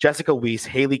 Jessica Weiss,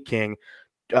 Haley King,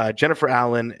 Jennifer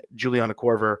Allen, Juliana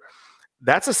Korver.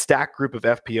 That's a stacked group of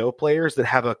FPO players that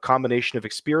have a combination of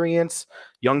experience,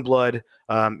 young blood,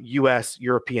 U.S.,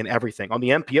 European, everything. On the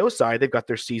MPO side, they've got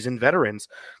their seasoned veterans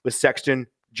with Sexton,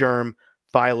 Germ,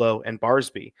 Philo, and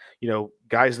Barsby.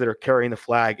 Guys that are carrying the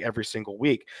flag every single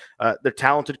week. The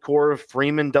talented core of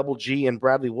Freeman, Double G, and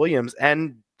Bradley Williams,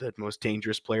 and the most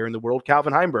dangerous player in the world,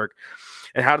 Calvin Heimberg.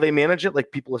 And how do they manage it? Like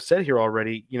people have said here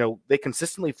already, they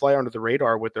consistently fly under the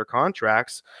radar with their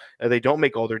contracts. They don't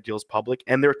make all their deals public.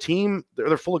 And their team,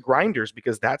 they're full of grinders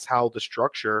because that's how the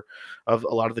structure of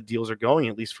a lot of the deals are going,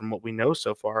 at least from what we know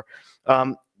so far.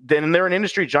 Then they're an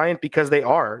industry giant because they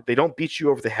don't beat you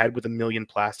over the head with a million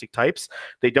plastic types.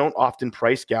 They don't often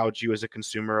price gouge you as a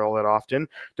consumer all that often.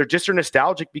 They're just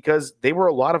nostalgic because they were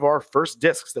a lot of our first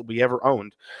discs that we ever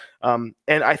owned. And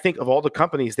I think of all the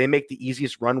companies, they make the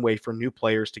easiest runway for new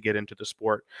players to get into the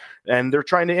sport. And they're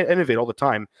trying to innovate all the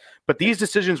time. But these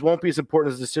decisions won't be as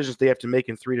important as the decisions they have to make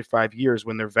in 3 to 5 years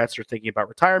when their vets are thinking about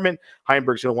retirement.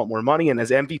 Heimberg's going to want more money. And as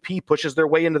MVP pushes their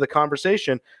way into the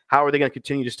conversation, how are they going to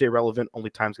continue to stay relevant? Only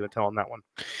time's going to tell on that one.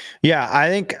 Yeah,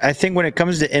 I think when it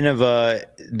comes to Innova,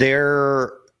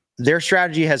 their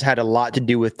strategy has had a lot to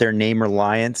do with their name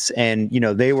reliance. And,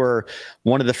 they were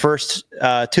one of the first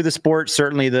to the sport,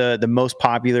 certainly the most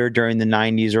popular during the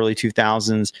 90s, early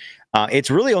 2000s. It's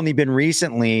really only been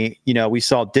recently, we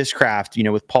saw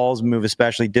Discraft, with Paul's move,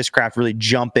 especially Discraft really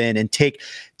jump in and take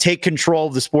control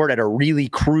of the sport at a really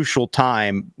crucial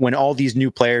time when all these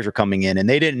new players are coming in and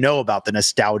they didn't know about the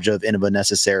nostalgia of Innova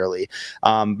necessarily.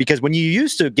 Because when you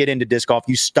used to get into disc golf,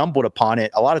 you stumbled upon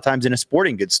it a lot of times in a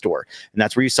sporting goods store. And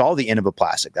that's where you saw the Innova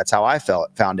plastic. That's how I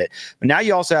found it. But now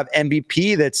you also have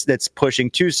MVP that's pushing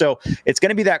too. So it's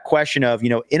going to be that question of,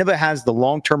 Innova has the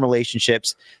long-term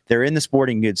relationships. They're in the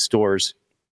sporting goods store.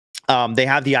 They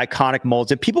have the iconic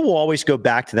molds and people will always go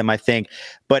back to them, I think.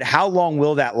 But how long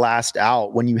will that last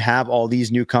out when you have all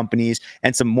these new companies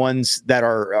and some ones that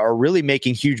are really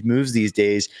making huge moves these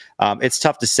days? It's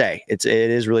tough to say. It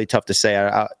is really tough to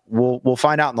say. We'll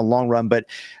find out in the long run. But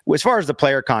as far as the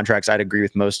player contracts, I'd agree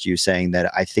with most of you saying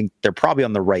that I think they're probably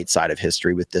on the right side of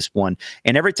history with this one.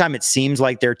 And every time it seems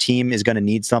like their team is going to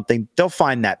need something, they'll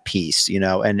find that piece,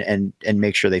 and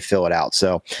make sure they fill it out.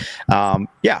 So,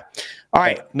 yeah. All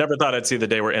right. Never thought I'd see the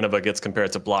day where Innova gets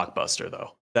compared to Blockbuster, though.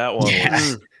 That one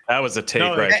was a take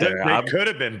right there. It could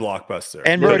have been Blockbuster.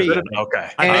 And Brodie,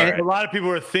 okay. A lot of people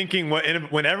were thinking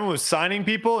when everyone was signing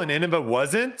people and Innova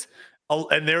wasn't,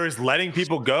 and there was letting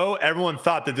people go, everyone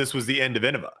thought that this was the end of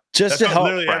Innova. That's what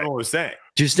literally everyone was saying.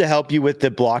 Just to help you with the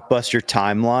Blockbuster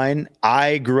timeline,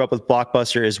 I grew up with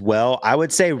Blockbuster as well. I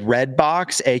would say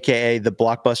Redbox, aka the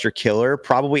Blockbuster killer,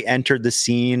 probably entered the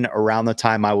scene around the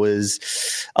time I was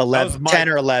 10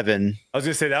 or 11. I was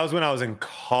going to say that was when I was in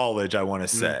college, I want to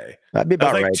say. That'd be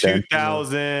about right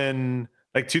 2000,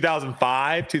 like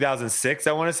 2005, 2006,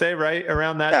 I want to say, right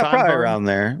around that time. Probably around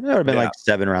there. That would have been like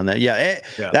 7 around there.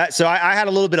 Yeah. So I had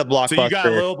a little bit of Blockbuster. So you got a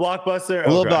little Blockbuster? A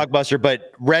little Blockbuster,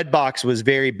 but Redbox was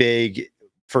very big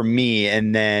for me,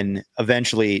 and then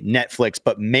eventually Netflix,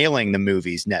 but mailing the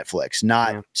movies Netflix,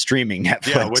 not streaming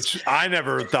Netflix. Yeah, which I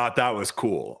never thought that was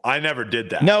cool. I never did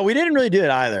that. No, we didn't really do it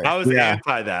either. I was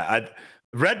anti that.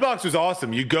 Redbox was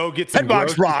awesome. You go get some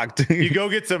Redbox rocked. You go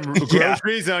get some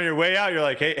groceries on your way out. You're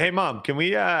like, hey, mom, can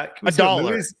we $1? $1. It's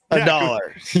only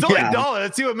 $1.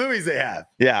 Let's see what movies they have.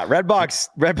 Yeah,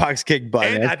 Redbox kicked butt.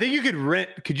 And I think you could rent.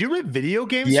 Could you rent video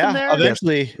games yeah, from there?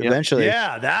 Eventually.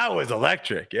 Yeah, that was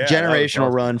electric. Yeah,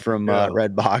 generational run from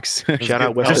Redbox. Shout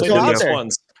out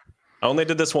I only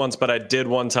did this once, but I did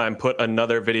one time put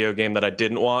another video game that I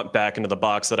didn't want back into the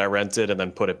box that I rented and then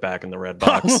put it back in the red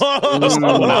box.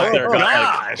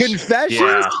 Confessions?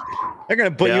 Yeah. They're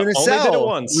going to put you in a cell.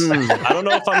 Only did it once. I don't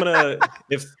know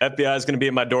if FBI is going to be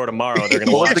at my door tomorrow. They're going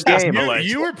to watch the game.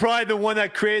 You were probably the one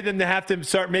that created them to have to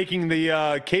start making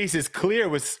the cases clear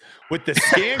with the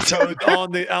scan code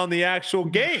on the actual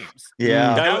games.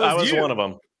 Yeah. I was one of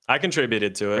them. I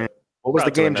contributed to it. What was the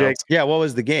game, Jake? Yeah, what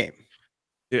was the game?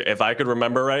 If I could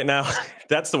remember right now,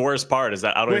 that's the worst part. Is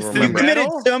that I don't even remember. You committed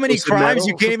so many crimes,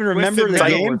 you can't even remember the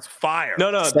game. Fire.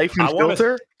 No.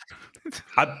 Filter.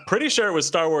 I'm pretty sure it was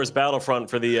Star Wars Battlefront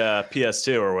for the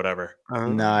PS2 or whatever.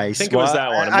 Nice. I think it was that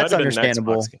one. That's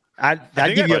understandable. I'd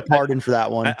give you a pardon for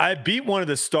that one. I beat one of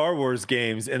the Star Wars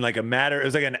games in like a matter. It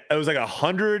was like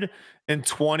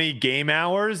 120 game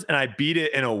hours, and I beat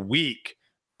it in a week.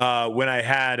 When I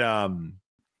had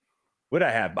what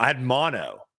I had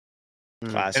mono.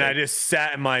 Classic. And I just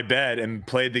sat in my bed and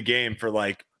played the game for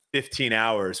like 15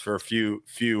 hours for a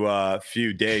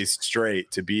few days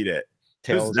straight to beat it.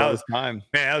 That was time.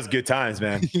 Man, that was good times,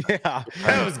 man. Yeah,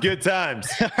 that was good times.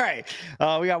 All right,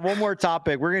 we got one more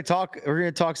topic. We're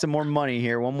gonna talk some more money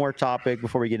here. One more topic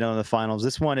before we get into the finals.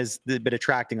 This one has been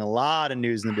attracting a lot of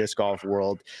news in the disc golf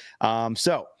world.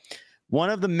 So one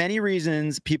of the many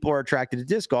reasons people are attracted to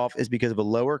disc golf is because of a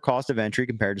lower cost of entry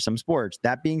compared to some sports.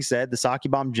 That being said, the Saki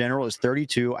Bomb General is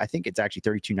 $32. I think it's actually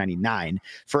 $32.99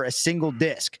 for a single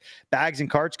disc. Bags and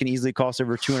carts can easily cost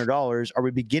over $200. Are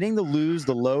we beginning to lose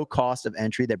the low cost of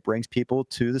entry that brings people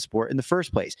to the sport in the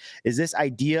first place? Is this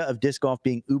idea of disc golf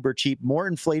being uber cheap more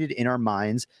inflated in our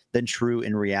minds than true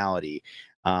in reality?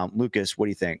 Lucas, what do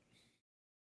you think?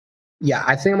 Yeah,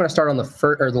 I think I'm going to start on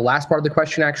the last part of the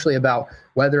question, actually, about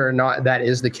whether or not that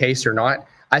is the case or not.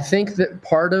 I think that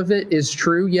part of it is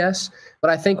true, yes,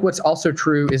 but I think what's also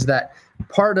true is that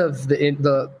part of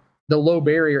the low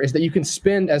barrier is that you can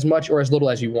spend as much or as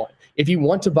little as you want. If you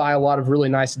want to buy a lot of really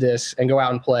nice discs and go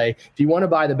out and play, if you want to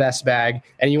buy the best bag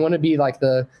and you want to be like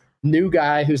the new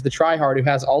guy who's the tryhard who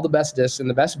has all the best discs in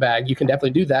the best bag, you can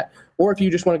definitely do that. Or if you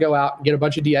just want to go out and get a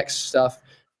bunch of DX stuff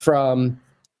from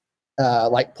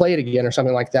like Play It Again or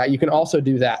something like that, you can also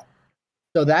do that.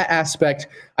 So that aspect,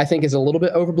 I think, is a little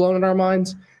bit overblown in our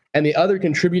minds. And the other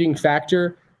contributing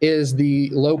factor is the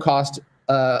low cost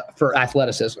for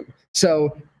athleticism.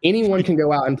 So anyone can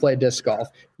go out and play disc golf.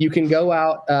 You can go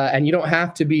out and you don't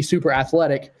have to be super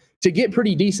athletic to get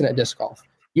pretty decent at disc golf.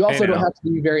 You also don't have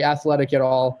to be very athletic at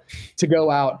all to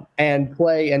go out and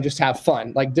play and just have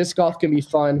fun. Like disc golf can be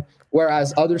fun,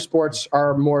 whereas other sports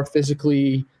are more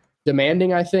physically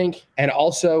demanding, I think. And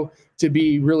also, to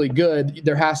be really good,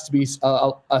 there has to be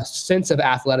a sense of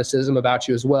athleticism about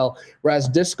you as well. Whereas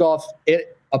disc golf,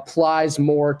 it applies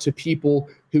more to people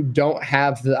who don't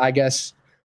have the, I guess,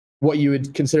 what you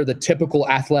would consider the typical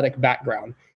athletic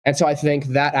background. And so I think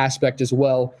that aspect as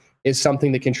well is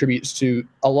something that contributes to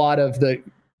a lot of the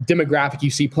demographic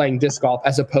you see playing disc golf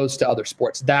as opposed to other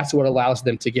sports. That's what allows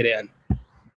them to get in.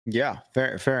 Yeah,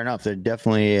 fair enough. There's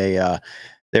definitely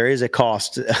there is a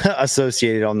cost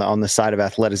associated on the side of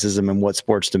athleticism and what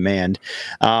sports demand.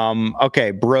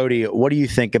 Okay, Brodie, what do you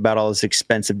think about all this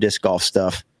expensive disc golf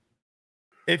stuff?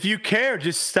 If you care,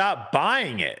 just stop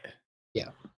buying it. Yeah.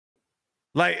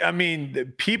 Like, I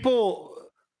mean,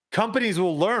 companies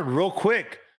will learn real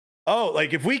quick. Oh,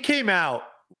 like if we came out,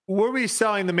 what are we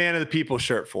selling the Man of the People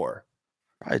shirt for?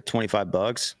 Probably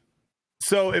 $25.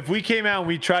 So if we came out and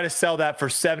we try to sell that for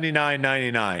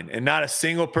 $79.99 and not a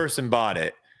single person bought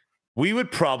it, we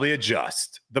would probably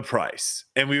adjust the price,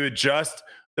 and we would adjust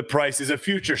the prices of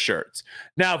future shirts.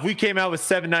 Now, if we came out with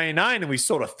 $7.99 and we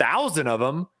sold 1,000 of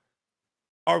them,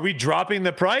 are we dropping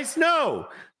the price? No.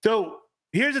 So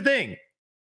here's the thing.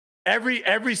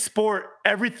 Every sport,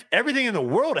 everything in the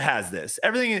world has this.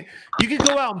 Everything you can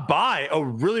go out and buy a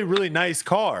really, really nice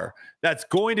car that's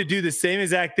going to do the same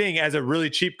exact thing as a really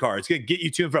cheap car. It's going to get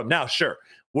you to and from. Now, sure,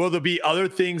 will there be other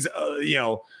things,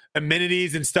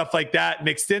 amenities and stuff like that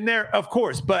mixed in there? Of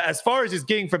course. But as far as just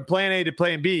getting from plan A to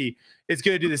plan B, it's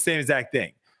going to do the same exact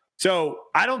thing. So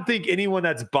I don't think anyone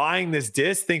that's buying this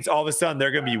disc thinks all of a sudden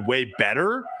they're going to be way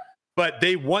better, but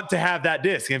they want to have that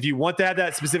disc. And if you want to have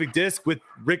that specific disc with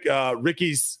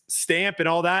Ricky's stamp and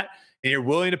all that, and you're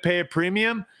willing to pay a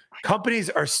premium, companies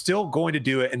are still going to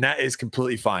do it, and that is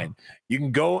completely fine. You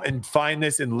can go and find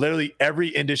this in literally every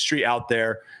industry out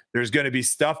there. There's going to be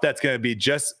stuff that's going to be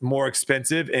just more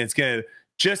expensive, and it's going to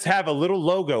just have a little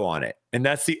logo on it. And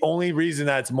that's the only reason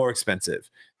that it's more expensive,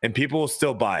 and people will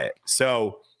still buy it.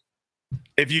 So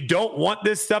if you don't want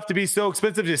this stuff to be so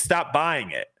expensive, just stop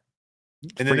buying it.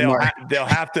 And then they'll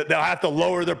have to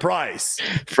lower the price.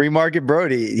 Free market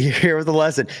Brodie, you're here with a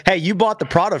lesson. Hey, you bought the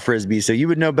Prada Frisbee, so you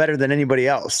would know better than anybody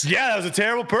else. Yeah, that was a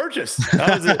terrible purchase.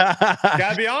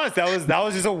 Gotta be honest, that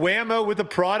was just a whammo with the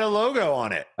Prada logo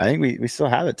on it. I think we still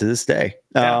have it to this day.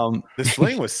 Yeah, the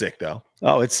sling was sick though.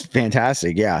 Oh, it's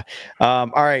fantastic. Yeah. All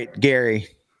right, Gary,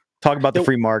 talk about the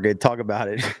free market. Talk about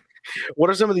it. What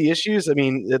are some of the issues? I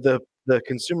mean, the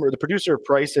producer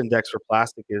price index for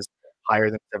plastic is higher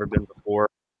than it's ever been before.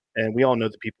 And we all know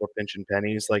that people are pinching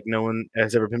pennies like no one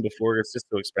has ever been before. It's just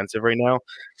so expensive right now.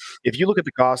 If you look at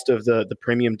the cost of the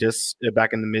premium discs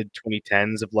back in the mid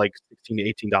 2010s of like $16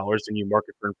 to $18 and you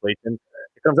market for inflation,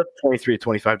 it comes up to $23 to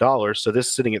 $25. So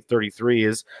this sitting at 33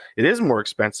 is more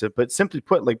expensive. But simply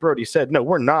put, like Brodie said, no,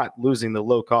 we're not losing the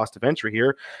low cost of entry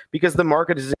here because the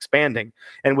market is expanding.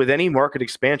 And with any market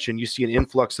expansion, you see an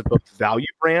influx of both value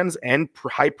brands and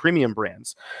high premium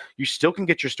brands. You still can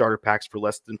get your starter packs for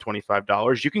less than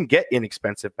 $25. You can get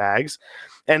inexpensive bags.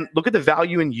 And look at the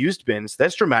value in used bins.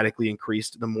 That's dramatically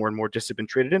increased the more and more discs have been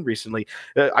traded in recently.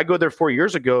 I go there 4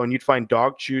 years ago and you'd find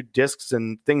dog chewed discs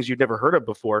and things you'd never heard of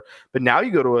before. But now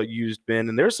you go to a used bin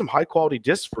and there's some high quality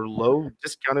discs for low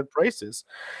discounted prices.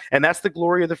 And that's the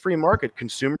glory of the free market.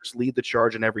 Consumers lead the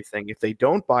charge in everything. If they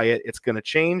don't buy it, it's going to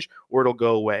change or it'll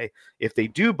go away. If they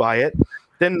do buy it,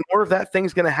 then more of that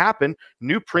thing's going to happen.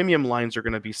 New premium lines are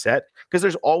going to be set because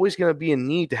there's always going to be a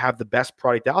need to have the best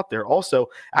product out there. Also,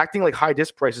 acting like high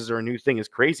disc prices are a new thing is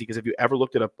crazy because if you ever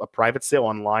looked at a private sale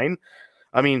online,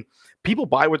 I mean, people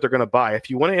buy what they're going to buy. If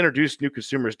you want to introduce new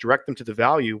consumers, direct them to the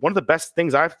value. One of the best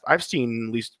things I've seen,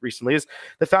 at least recently, is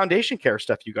the foundation care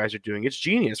stuff you guys are doing. It's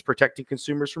genius, protecting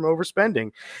consumers from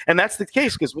overspending. And that's the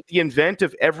case because with the invent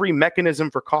of every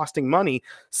mechanism for costing money,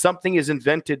 something is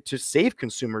invented to save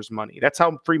consumers money. That's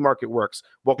how free market works.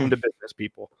 Welcome to business,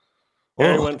 people.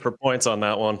 Gary went for points on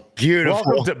that one. Beautiful.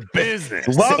 Welcome to business.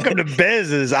 Welcome to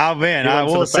business. Oh man, I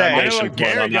will say. I know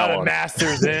Gary got a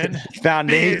master's in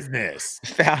business.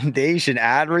 Foundation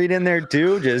ad read in there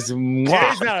too. Just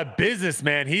Gary's not a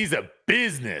businessman. He's a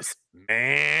business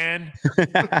man.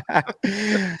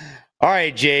 All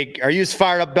right, Jake. Are you as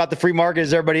fired up about the free market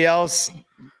as everybody else?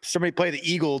 Somebody play the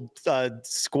eagle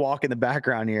squawk in the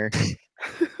background here.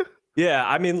 Yeah,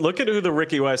 I mean, look at who the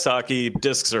Ricky Wysocki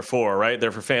discs are for, right? They're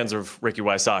for fans of Ricky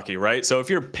Wysocki, right? So if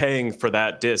you're paying for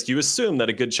that disc, you assume that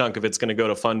a good chunk of it's going to go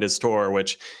to fund his tour,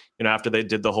 which, you know, after they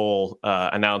did the whole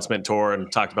announcement tour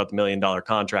and talked about the $1 million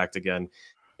contract again,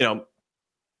 you know,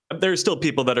 there's still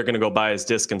people that are going to go buy his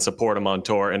disc and support him on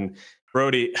tour. And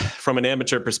Brodie, from an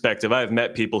amateur perspective, I've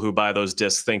met people who buy those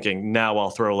discs thinking, now I'll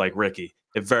throw like Ricky.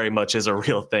 It very much is a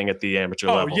real thing at the amateur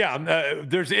level. Oh, yeah.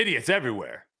 There's idiots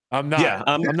everywhere. I'm not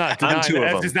denying two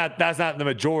that. of them. That's not the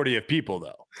majority of people,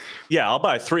 though. Yeah, I'll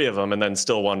buy 3 of them and then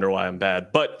still wonder why I'm bad.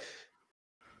 But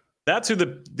that's who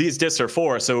these discs are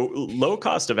for. So low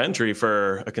cost of entry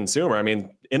for a consumer. I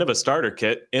mean, Innova starter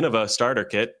kit,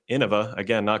 Innova,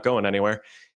 again, not going anywhere,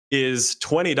 is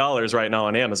 $20 right now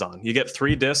on Amazon. You get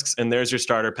 3 discs and there's your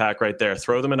starter pack right there.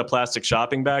 Throw them in a plastic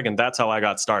shopping bag and that's how I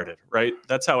got started, right?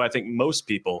 That's how I think most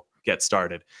people get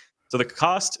started. So the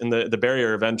cost and the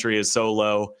barrier of entry is so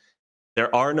low.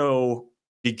 There are no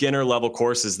beginner level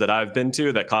courses that I've been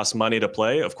to that cost money to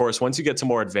play. Of course, once you get to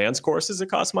more advanced courses, it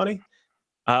costs money.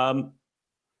 And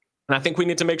I think we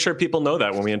need to make sure people know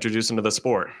that when we introduce them to the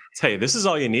sport. It's, hey, this is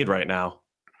all you need right now.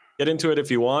 Get into it if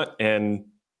you want, and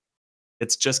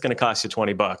it's just going to cost you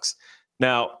 $20.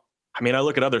 Now, I mean, I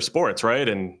look at other sports, right?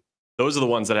 And those are the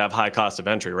ones that have high cost of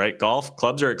entry, right? Golf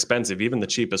clubs are expensive, even the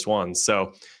cheapest ones.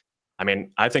 So, I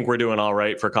mean, I think we're doing all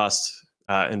right for cost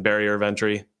and barrier of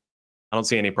entry. I don't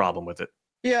see any problem with it.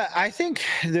 Yeah, I think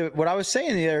what I was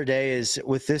saying the other day is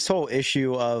with this whole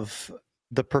issue of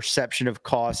the perception of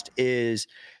cost is,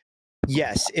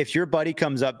 yes, if your buddy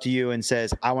comes up to you and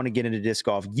says, I want to get into disc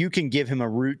golf, you can give him a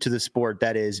route to the sport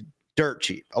that is dirt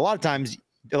cheap. A lot of times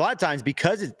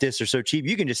because its discs are so cheap,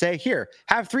 you can just say, here,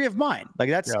 have 3 of mine. Like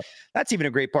that's even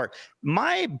a great part.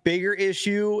 My bigger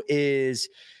issue is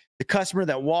the customer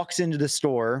that walks into the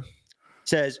store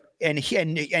says, and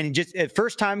just at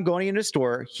first time going into the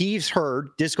store, he's heard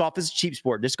disc golf is a cheap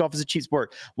sport. Disc golf is a cheap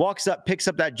sport. Walks up, picks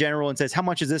up that general and says, how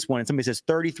much is this one? And somebody says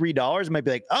 $33. It might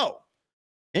be like, oh,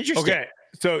 interesting. Okay.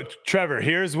 So Trevor,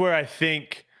 here's where I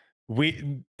think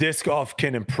disc golf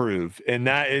can improve, and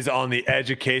that is on the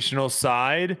educational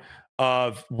side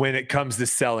of when it comes to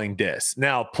selling discs.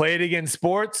 Now, Play It Again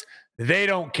Sports, they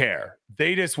don't care.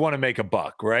 They just want to make a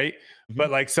buck, right? Mm-hmm. But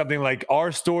like something like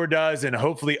our store does, and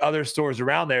hopefully other stores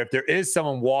around there, if there is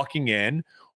someone walking in,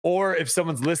 or if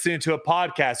someone's listening to a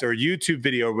podcast or a YouTube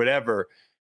video or whatever,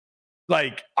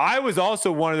 like I was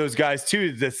also one of those guys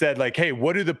too that said like, hey,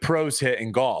 what do the pros hit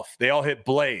in golf? They all hit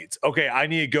blades. Okay, I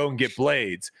need to go and get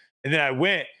blades. And then I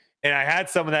went and I had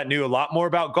someone that knew a lot more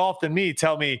about golf than me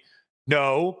tell me,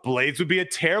 no, blades would be a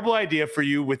terrible idea for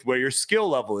you with where your skill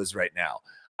level is right now.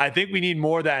 I think we need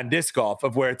more of that in disc golf,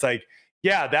 of where it's like,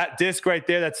 yeah, that disc right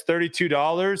there, that's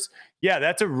 $32. Yeah,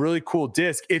 that's a really cool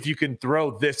disc if you can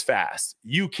throw this fast.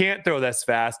 You can't throw this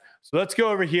fast. So let's go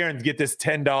over here and get this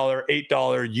 $10,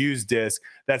 $8 used disc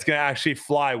that's going to actually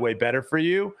fly way better for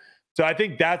you. So I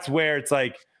think that's where it's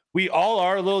like, we all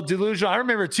are a little delusional. I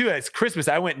remember too, it's Christmas,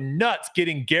 I went nuts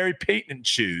getting Gary Payton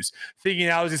shoes,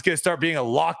 thinking I was just going to start being a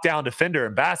lockdown defender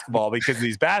in basketball because of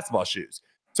these basketball shoes.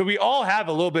 So we all have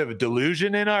a little bit of a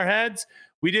delusion in our heads.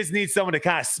 We just need someone to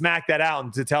kind of smack that out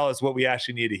and to tell us what we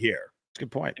actually need to hear.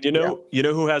 Good point. You know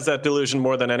who has that delusion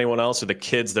more than anyone else are the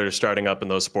kids that are starting up in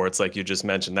those sports, like you just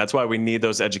mentioned. That's why we need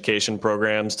those education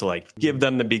programs to like give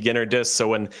them the beginner disc. So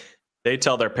when they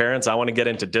tell their parents, I want to get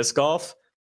into disc golf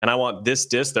and I want this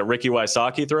disc that Ricky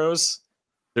Wysocki throws,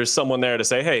 there's someone there to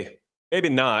say, hey, maybe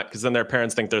not, because then their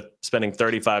parents think they're spending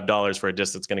 $35 for a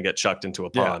disc that's going to get chucked into a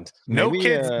pond. No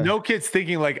kids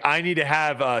thinking like I need to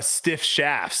have stiff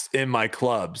shafts in my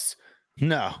clubs.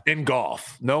 No, in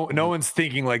golf, no one's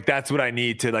thinking like that's what I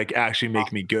need to like actually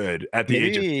make me good at the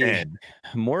age of 10.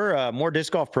 More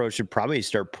disc golf pros should probably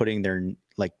start putting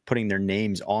their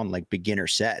names on like beginner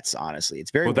sets. Honestly, it's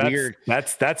very weird.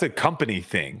 That's a company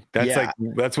thing.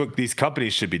 That's what these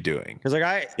companies should be doing. Because like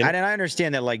I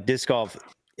understand that like disc golf,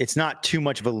 it's not too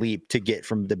much of a leap to get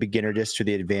from the beginner disc to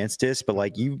the advanced disc, but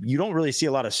like you don't really see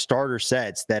a lot of starter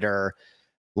sets that are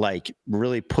like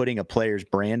really putting a player's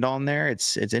brand on there.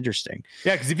 It's interesting.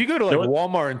 Yeah, because if you go to like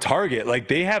Walmart and Target, like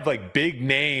they have like big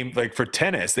name, like for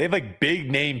tennis, they have like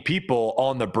big name people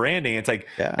on the branding. It's like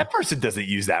that person doesn't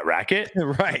use that racket.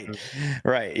 Right.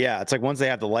 Yeah. It's like once they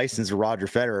have the license of Roger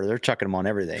Federer, they're chucking them on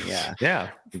everything.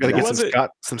 Yeah. Gotta get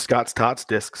some Scott's Tots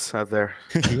discs out there.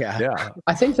 Yeah.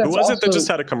 I think that's who was it that just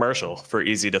had a commercial for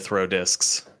easy to throw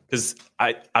discs? Because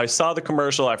I saw the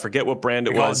commercial. I forget what brand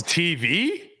it was. On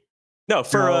TV? No,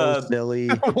 for Billy.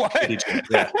 What?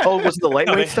 Yeah. Oh, was the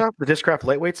lightweight stuff? The Discraft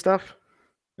lightweight stuff?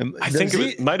 I think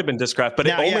it might have been Discraft, but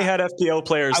it only had FPO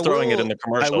players throwing it in the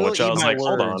commercial, which I was like,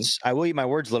 hold on. I will eat my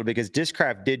words a little bit because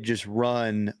Discraft did just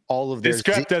run all of their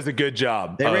Discraft does a good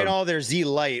job. They ran all their Z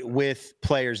Lite with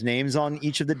players' names on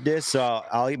each of the discs, so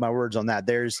I'll eat my words on that.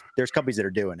 There's companies that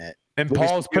are doing it. And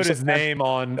Paul's put his name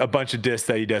on a bunch of discs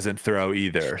that he doesn't throw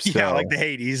either. So. Yeah, like the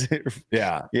Hades.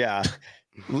 Yeah.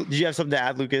 Did you have something to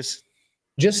add, Lucas?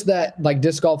 Just that like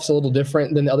disc golf's a little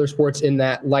different than the other sports in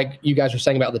that, like you guys were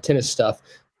saying about the tennis stuff,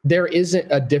 there isn't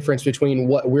a difference between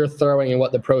what we're throwing and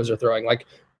what the pros are throwing. Like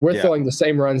we're throwing the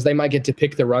same runs. They might get to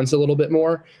pick the runs a little bit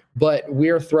more, but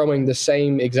we're throwing the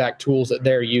same exact tools that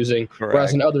they're using. Correct.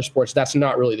 Whereas in other sports, that's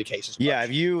not really the case. Yeah.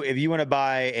 If you want to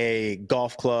buy a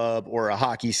golf club or a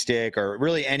hockey stick or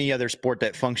really any other sport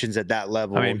that functions at that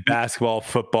level. I mean, basketball,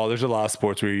 football, there's a lot of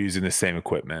sports where you're using the same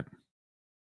equipment.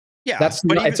 Yeah,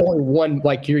 it's only one.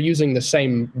 Like you're using the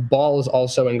same balls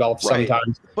also in golf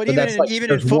sometimes. But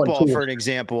even in football, for an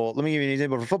example, let me give you an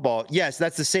example for football. Yes,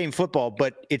 that's the same football,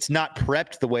 but it's not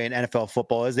prepped the way an NFL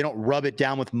football is. They don't rub it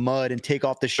down with mud and take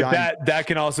off the shine. That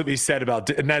can also be said about,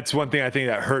 and that's one thing I think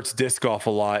that hurts disc golf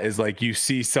a lot is like you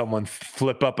see someone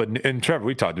flip up and Trevor,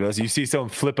 we talked about this. You see someone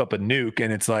flip up a nuke,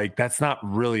 and it's like that's not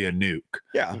really a nuke.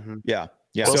 Yeah, yeah.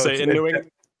 We'll say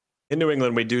in New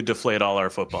England, we do deflate all our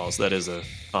footballs. That is a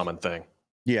common thing.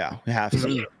 Yeah, we have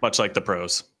to. Much like the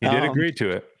pros. You did agree to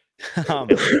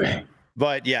it.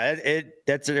 But yeah,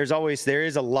 there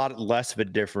is a lot less of a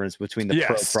difference between the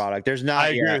pro product. There's not. I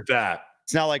agree with that.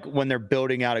 It's not like when they're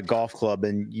building out a golf club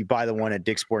and you buy the one at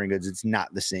Dick's Sporting Goods. It's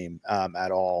not the same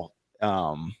at all.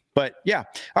 But yeah,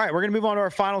 all right, we're gonna move on to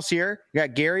our finals here. We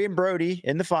got Gary and Brodie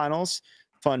in the finals.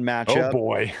 Fun matchup. Oh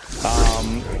boy.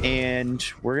 And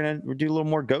we're do a little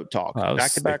more GOAT talk.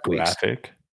 Back-to-back weeks.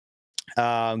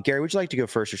 Gary, would you like to go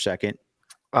first or second?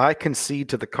 I concede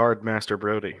to the card master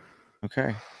Brodie.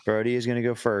 Okay. Brodie is going to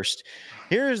go first.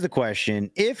 Here's the question.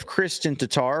 If Kristen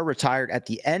Tatar retired at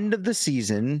the end of the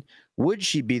season, would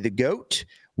she be the GOAT?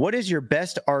 What is your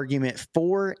best argument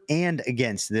for and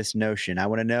against this notion? I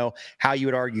want to know how you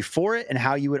would argue for it and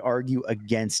how you would argue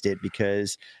against it,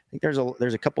 because I think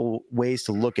there's a couple ways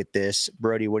to look at this.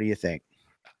 Brodie, what do you think?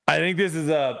 I think this is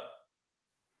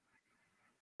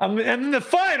I'm in the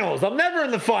finals. I'm never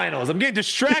in the finals. I'm getting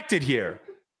distracted here.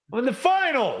 I'm in the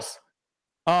finals.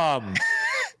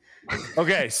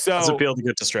 Okay, so doesn't feel to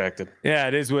get distracted. Yeah,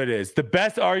 it is what it is. The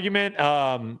best argument,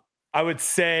 I would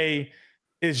say,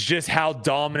 is just how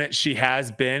dominant she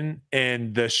has been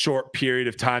in the short period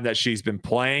of time that she's been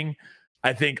playing.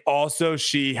 I think also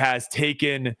she has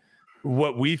taken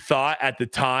what we thought at the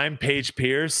time, Paige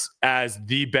Pierce, as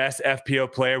the best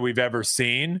FPO player we've ever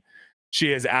seen.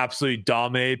 She has absolutely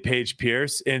dominated Paige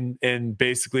Pierce in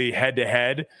basically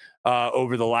head-to-head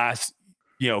over the last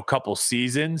couple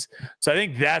seasons. So I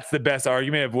think that's the best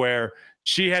argument of where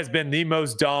she has been the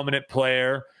most dominant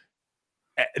player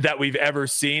that we've ever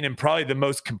seen, and probably the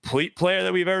most complete player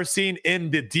that we've ever seen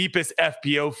in the deepest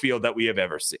FPO field that we have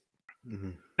ever seen.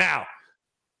 Mm-hmm. Now,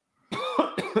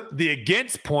 the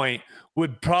against point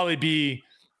would probably be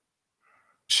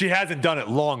she hasn't done it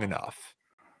long enough.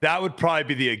 That would probably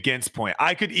be the against point.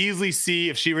 I could easily see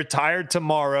if she retired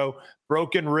tomorrow,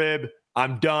 broken rib,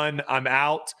 I'm done, I'm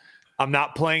out, I'm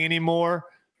not playing anymore.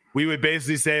 We would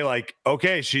basically say, like,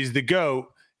 okay, she's the GOAT.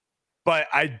 But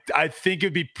I think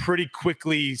it'd be pretty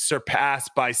quickly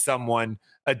surpassed by someone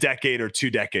a decade or 2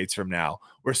 decades from now,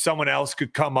 where someone else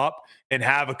could come up and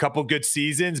have a couple good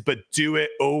seasons, but do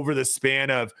it over the span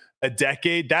of a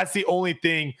decade. That's the only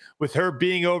thing with her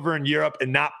being over in Europe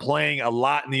and not playing a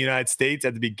lot in the United States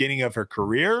at the beginning of her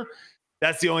career.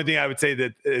 That's the only thing I would say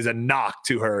that is a knock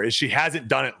to her, is she hasn't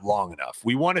done it long enough.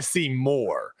 We want to see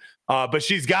more. But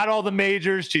she's got all the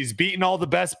majors. She's beaten all the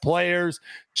best players.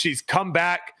 She's come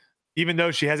back, even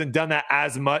though she hasn't done that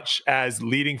as much as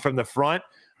leading from the front.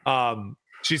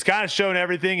 She's kind of shown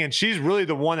everything, and she's really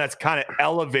the one that's kind of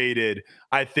elevated,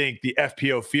 I think, the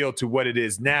FPO field to what it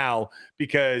is now,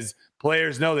 because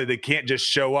players know that they can't just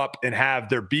show up and have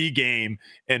their B game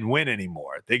and win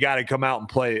anymore. They got to come out and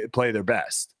play their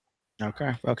best.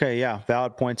 Okay. Yeah.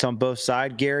 Valid points on both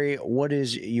sides. Gary, what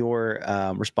is your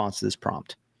response to this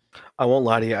prompt? I won't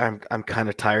lie to you. I'm kind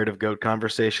of tired of GOAT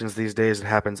conversations these days. It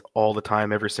happens all the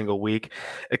time, every single week,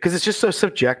 because it's just so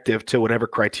subjective to whatever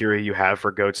criteria you have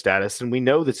for GOAT status. And we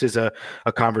know this is a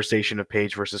conversation of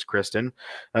Paige versus Kristen.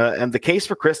 And the case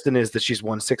for Kristen is that she's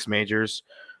won 6 majors.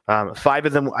 5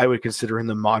 of them I would consider in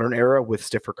the modern era with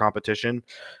stiffer competition.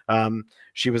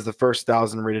 She was the first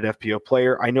 1,000 rated FPO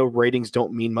player. I know ratings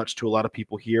don't mean much to a lot of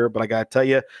people here, but I got to tell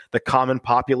you, the common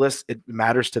populace, it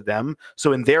matters to them.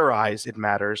 So in their eyes, it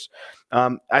matters.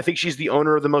 I think she's the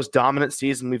owner of the most dominant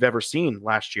season we've ever seen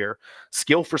last year.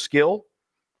 Skill for skill,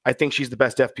 I think she's the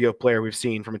best FPO player we've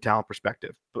seen from a talent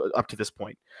perspective up to this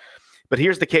point. But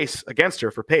here's the case against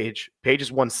her for Paige. Paige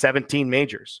has won 17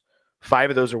 majors.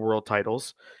 5 of those are world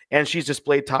titles, and she's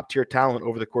displayed top-tier talent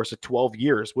over the course of 12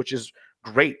 years, which is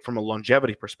great from a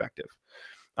longevity perspective.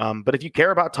 But if you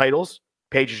care about titles,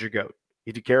 Paige is your GOAT.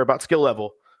 If you care about skill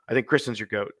level, I think Kristen's your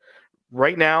GOAT.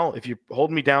 Right now, if you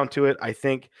hold me down to it, I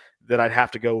think that I'd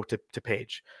have to go to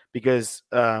Paige, because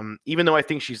even though I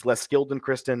think she's less skilled than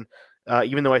Kristen,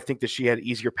 even though I think that she had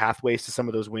easier pathways to some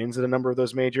of those wins at a number of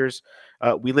those majors,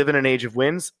 we live in an age of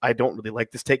wins. I don't really like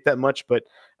this take that much, but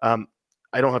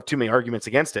I don't have too many arguments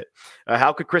against it.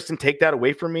 How could Kristen take that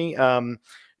away from me?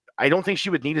 I don't think she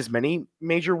would need as many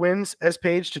major wins as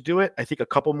Paige to do it. I think a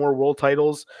couple more world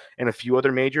titles and a few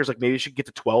other majors, like maybe she could get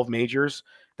to 12 majors.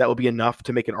 That would be enough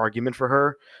to make an argument for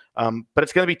her. But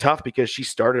it's going to be tough because she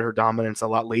started her dominance a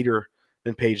lot later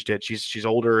than Paige did. She's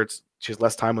older. She has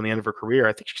less time on the end of her career.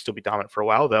 I think she can still be dominant for a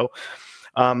while, though.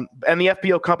 And the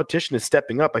FBO competition is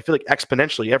stepping up. I feel like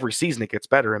exponentially every season it gets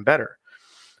better and better.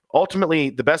 Ultimately,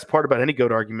 the best part about any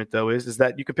GOAT argument, though, is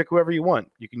that you can pick whoever you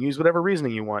want. You can use whatever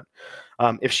reasoning you want.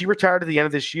 If she retired at the end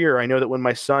of this year, I know that when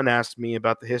my son asked me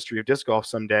about the history of disc golf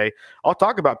someday, I'll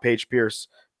talk about Paige Pierce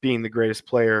being the greatest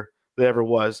player that ever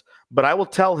was. But I will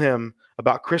tell him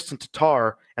about Kristen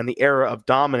Tatar and the era of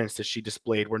dominance that she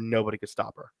displayed where nobody could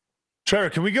stop her.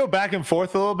 Trevor, can we go back and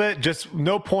forth a little bit? Just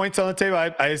no points on the table.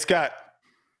 I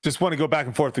just want to go back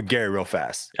and forth with Gary real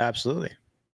fast. Absolutely.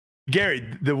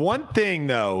 Gary, the one thing,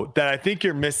 though, that I think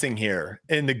you're missing here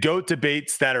in the GOAT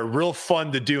debates that are real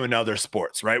fun to do in other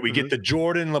sports, right? We get the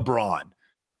Jordan, LeBron.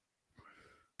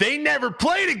 They never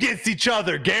played against each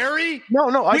other, Gary.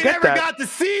 No, I get that. We never got to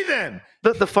see them.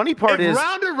 The funny part is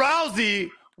Ronda Rousey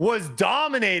was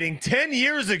dominating 10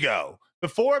 years ago,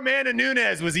 before Amanda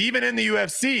Nunes was even in the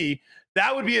UFC.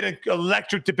 That would be an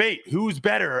electric debate. Who's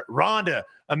better, Ronda,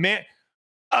 Amanda?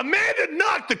 Amanda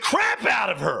knocked the crap out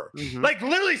of her, like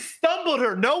literally stumbled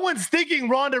her. No one's thinking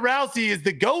Ronda Rousey is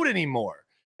the GOAT anymore.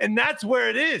 And that's where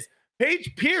it is.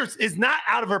 Paige Pierce is not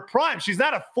out of her prime. She's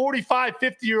not a 45,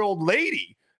 50-year-old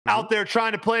lady out there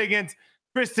trying to play against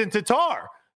Kristen Tatar.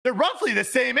 They're roughly the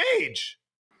same age.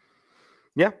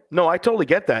 Yeah, no, I totally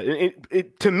get that.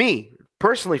 To me,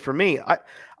 personally, for me,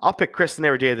 I'll pick Kristen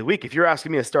every day of the week. If you're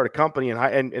asking me to start a company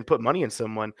and put money in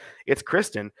someone, it's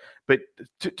Kristen. But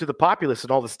to the populace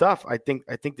and all the stuff, I think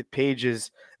that Paige is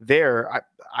there.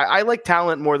 I like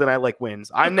talent more than I like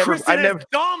wins. I never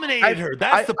dominated her.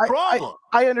 That's the problem.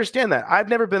 I understand that. I've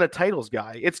never been a titles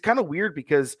guy. It's kind of weird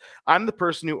because I'm the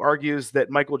person who argues that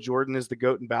Michael Jordan is the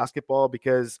GOAT in basketball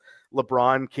because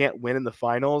LeBron can't win in the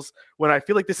finals, when I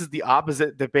feel like this is the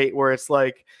opposite debate where it's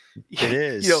like, it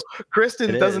is, you know,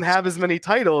 Kristen doesn't have as many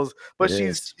titles, but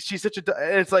she's such a,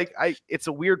 and it's like, it's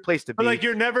a weird place to be. But like,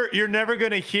 you're never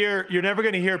going to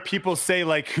hear people say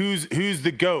like, who's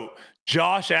the GOAT,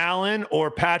 Josh Allen or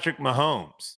Patrick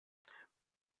Mahomes?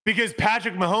 Because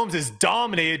Patrick Mahomes has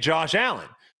dominated Josh Allen.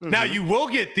 Now you will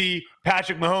get the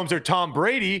Patrick Mahomes or Tom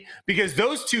Brady because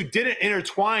those two didn't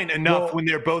intertwine enough when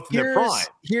they're both in their prime.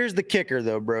 Here's the kicker,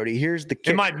 though, Brodie. Here's the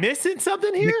kicker. Am I missing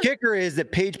something here? The kicker is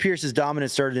that Paige Pierce's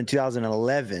dominance started in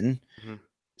 2011.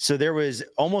 So there was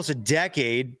almost a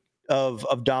decade of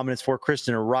dominance before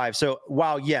Kristen arrived. So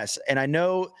while yes, and I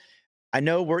know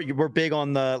we're big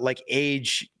on the like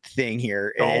age thing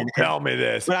here. Don't tell me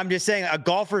this. But I'm just saying a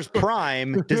golfer's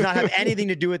prime does not have anything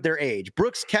to do with their age.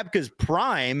 Brooks Koepka's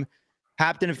prime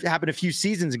happened a few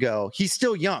seasons ago. He's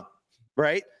still young,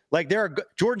 right? Like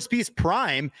Jordan Spieth's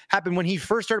prime happened when he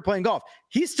first started playing golf.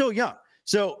 He's still young.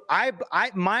 So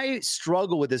my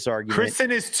struggle with this argument.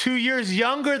 Kristen is 2 years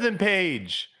younger than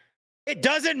Paige. It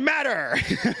doesn't matter.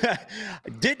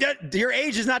 Your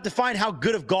age does not define how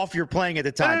good of golf you're playing at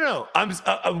the time. No.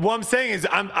 What I'm saying is,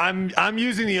 I'm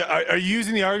using are you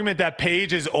using the argument that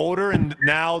Paige is older and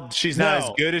now she's not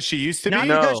as good as she used to be? Not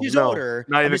because she's older.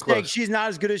 Not even close. She's not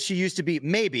as good as she used to be.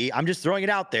 Maybe I'm just throwing it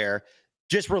out there.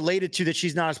 Just related to that,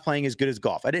 she's not as playing as good as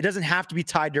golf. It doesn't have to be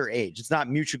tied to her age. It's not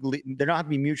mutually. They're not have to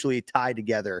be mutually tied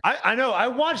together. I know. I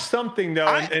watched something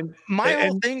though, my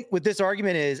whole thing with this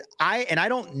argument is I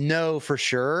don't know for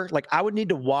sure. Like I would need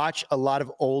to watch a lot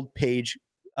of old Paige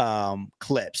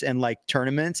clips and like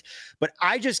tournaments, but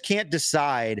I just can't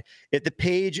decide if the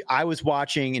Paige I was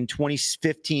watching in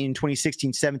 2015,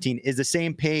 2016, 17 is the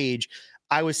same Paige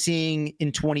I was seeing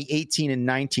in 2018 and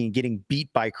 19 getting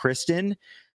beat by Kristen.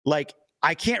 Like.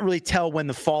 I can't really tell when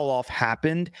the fall off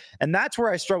happened. And that's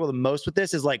where I struggle the most with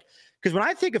this is like, because when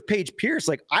I think of Paige Pierce,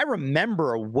 like I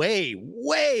remember a way,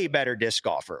 way better disc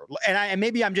golfer. And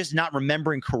maybe I'm just not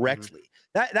remembering correctly.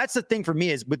 That's the thing for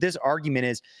me is with this argument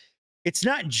is it's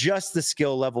not just the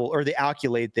skill level or the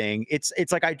accolade thing. It's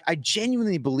like I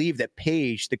genuinely believe that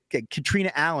Paige,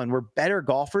 Katrina Allen were better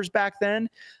golfers back then.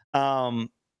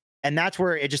 And that's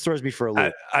where it just throws me for a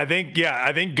loop. I think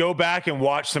go back and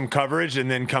watch some coverage and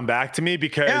then come back to me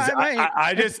because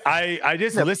I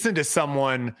just listened to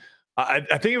someone. I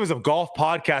think it was a golf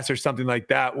podcast or something like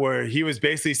that, where he was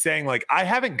basically saying like, I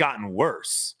haven't gotten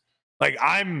worse. Like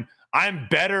I'm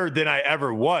better than I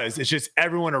ever was. It's just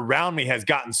everyone around me has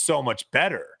gotten so much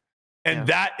better. And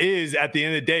that is at the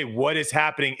end of the day, what is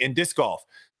happening in disc golf.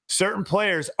 Certain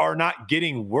players are not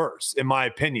getting worse, in my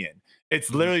opinion. It's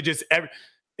literally just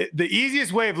the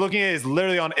easiest way of looking at it is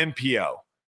literally on MPO.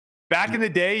 Back in the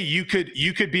day, you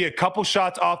could be a couple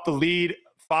shots off the lead,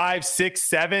 5, 6,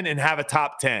 7, and have a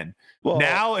top 10. Well,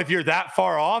 now, if you're that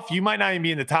far off, you might not even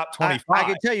be in the top 25. I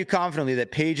can tell you confidently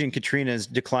that Paige and Katrina's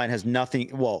decline has nothing,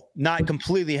 well, not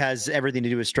completely has everything to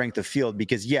do with strength of field,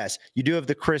 because yes, you do have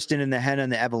the Kristen and the Henna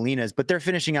and the Evelinas, but they're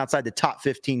finishing outside the top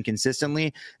 15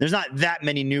 consistently. There's not that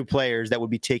many new players that would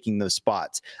be taking those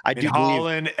spots. I do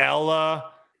Holland, believe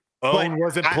Ella. Owen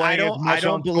wasn't playing. I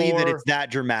don't believe that it's that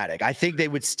dramatic. I think they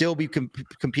would still be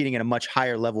competing at a much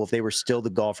higher level if they were still the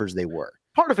golfers they were.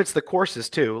 Part of it's the courses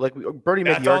too. Like Brodie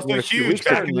made the the argument huge.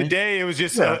 Back in the day, it was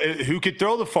just who could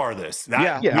throw the farthest.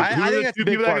 I think that's a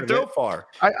big part of it.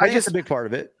 I think that's a big part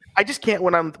of it. I just can't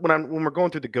when we're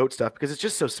going through the GOAT stuff because it's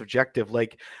just so subjective.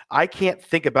 Like I can't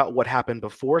think about what happened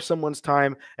before someone's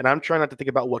time, and I'm trying not to think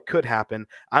about what could happen.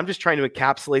 I'm just trying to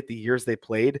encapsulate the years they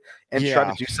played and try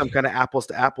to do some kind of apples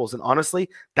to apples. And honestly,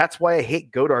 that's why I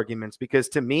hate GOAT arguments, because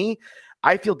to me,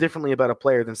 I feel differently about a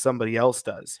player than somebody else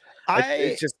does.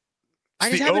 It's just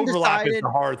the overlap is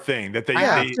the hard thing that they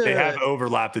have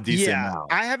overlapped a decent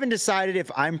amount. I haven't decided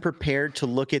if I'm prepared to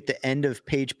look at the end of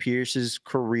Paige Pierce's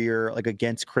career, like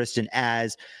against Kristen,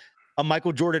 as a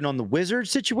Michael Jordan on the Wizards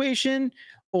situation,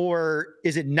 or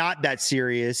is it not that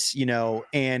serious,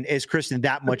 and is Kristen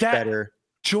that much better?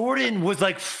 Jordan was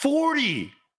like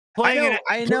 40. playing.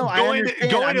 I know. Going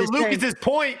I'm to just Lucas's saying,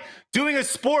 point, doing a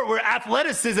sport where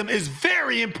athleticism is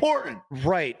very important.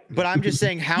 right? But I'm just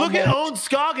saying, how Look much? at Owen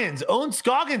Scoggins. Owen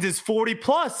Scoggins is 40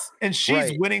 plus, and she's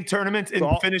Right. winning tournaments and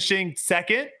finishing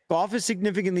second. Golf is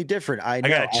significantly different. I know. I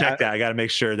gotta check that. I gotta make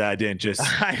sure that I didn't just.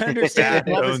 I understand.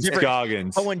 Golf is Owen different.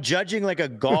 Scoggins. But when judging like a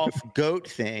golf GOAT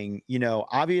thing, you know,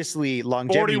 obviously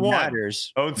longevity 41.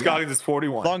 matters. Owen Scoggins is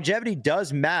 41. Longevity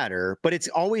does matter, but it's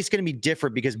always going to be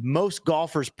different because most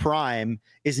golfers' prime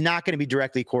is not going to be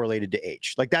directly correlated to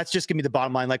age. Like that's just going to be the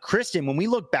bottom line. Like Kristen, when we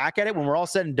look back at it, when we're all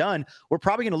said and done, we're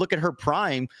probably going to look at her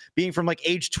prime being from like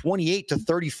age 28 to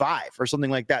 35 or something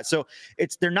like that. So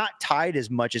they're not tied as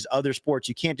much as other sports.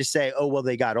 You can't just say, oh, well,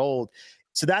 they got old.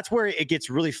 So that's where it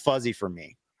gets really fuzzy for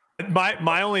me.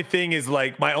 My only thing is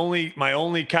like my only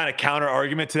kind of counter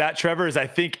argument to that, Trevor, is I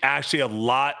think actually a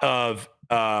lot of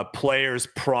players'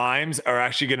 primes are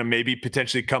actually going to maybe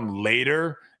potentially come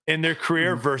later in their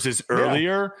career versus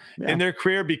earlier in their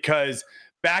career, because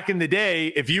back in the day,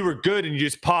 if you were good and you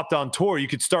just popped on tour, you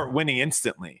could start winning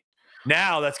instantly.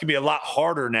 Now that's going to be a lot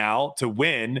harder now to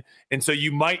win. And so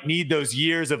you might need those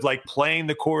years of like playing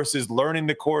the courses, learning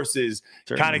the courses,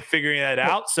 kind of figuring that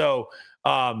out. So,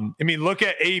 I mean, look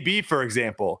at AB, for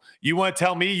example. You want to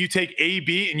tell me you take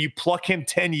AB and you pluck him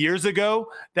 10 years ago,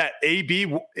 that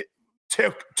AB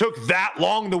took that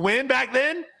long to win back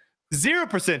then?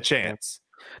 0% chance.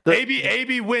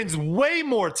 AB wins way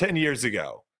more 10 years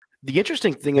ago. The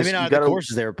interesting thing is, the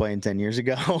courses they were playing 10 years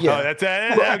ago. Yeah,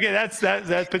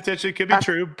 that potentially could be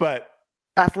true, but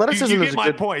athleticism you is get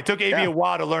my point. It took AB a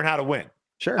while to learn how to win.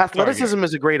 Sure. Athleticism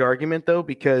is a great argument, though,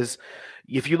 because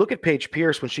if you look at Paige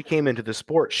Pierce, when she came into the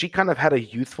sport, she kind of had a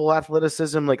youthful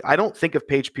athleticism. Like, I don't think of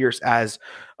Paige Pierce as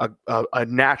a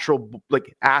natural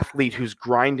like athlete who's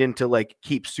grinding to like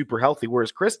keep super healthy.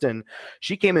 Whereas Kristen,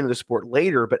 she came into the sport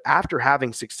later, but after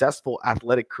having successful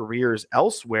athletic careers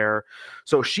elsewhere,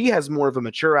 so she has more of a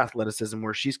mature athleticism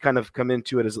where she's kind of come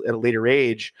into it at a later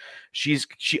age. She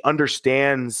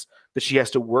understands that she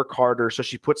has to work harder, so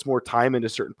she puts more time into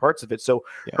certain parts of it. So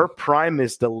her prime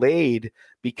is delayed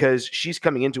because she's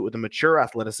coming into it with a mature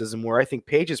athleticism, where I think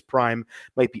Paige's prime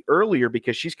might be earlier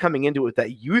because she's coming into it with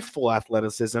that youthful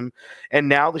athleticism. And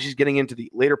now that she's getting into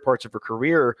the later parts of her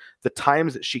career, the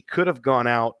times that she could have gone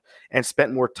out and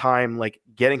spent more time like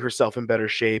getting herself in better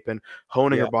shape and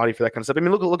honing her body for that kind of stuff. I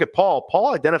mean, look at Paul.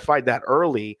 Paul identified that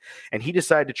early, and he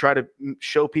decided to try to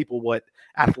show people what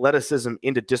athleticism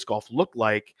into disc golf looked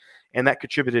like. And that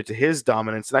contributed to his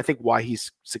dominance. And I think why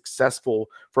he's successful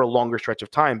for a longer stretch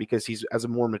of time, because he's has a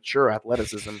more mature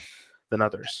athleticism than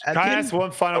others. Can I ask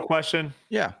one final question?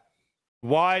 Yeah.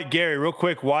 Why, Gary, real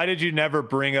quick, why did you never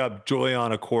bring up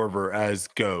Juliana Korver as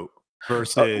GOAT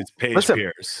versus Paige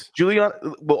Pierce? Juliana,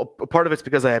 well, part of it's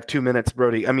because I have 2 minutes,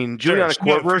 Brodie. I mean, Juliana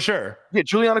Korver, for sure. Yeah,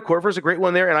 Juliana Korver is a great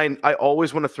one there, and I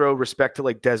always want to throw respect to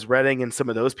like Des Redding and some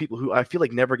of those people who I feel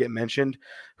like never get mentioned,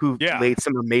 who laid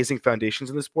some amazing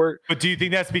foundations in the sport. But do you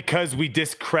think that's because we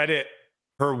discredit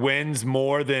her wins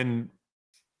more than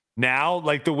now,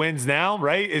 like the wins now,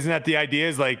 right? Isn't that the idea?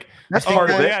 Is like that's part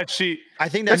of it. Yeah, I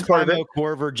think that's part of it.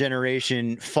 Korver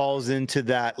generation falls into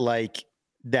that like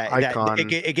that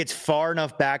it gets far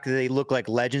enough back that they look like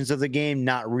legends of the game,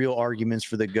 not real arguments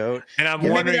for the GOAT. And I'm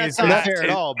wondering,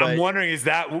 is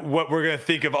that what we're going to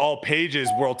think of all Paige's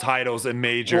world titles and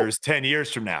majors 10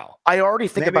 years from now? I already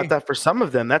think about that for some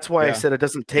of them. That's why I said it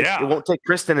won't take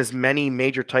Kristen as many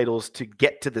major titles to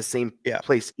get to the same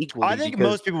place equally. I think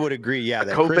most people would agree. Yeah,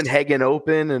 the Copenhagen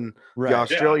Open and the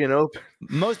Australian Open.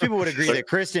 Most people would agree that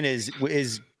Kristen is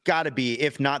got to be,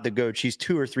 if not the GOAT, she's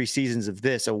 2 or 3 seasons of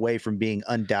this away from being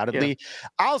undoubtedly.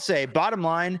 I'll say, bottom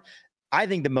line, I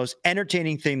think the most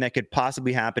entertaining thing that could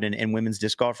possibly happen in women's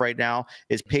disc golf right now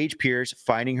is Paige Pierce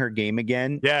finding her game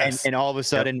again and all of a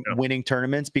sudden winning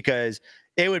tournaments, because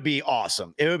it would be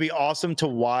awesome. It would be awesome to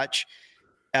watch,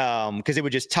 because it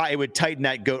would just tighten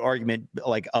that GOAT argument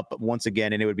like up once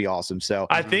again, and it would be awesome. So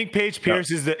I think Paige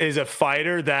Pierce is a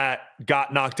fighter that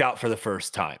got knocked out for the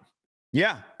first time.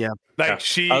 Yeah. Like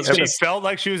she felt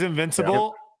like she was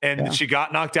invincible, and she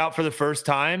got knocked out for the first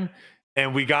time,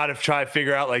 and we got to try to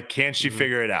figure out, like, can she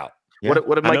figure it out? Yeah.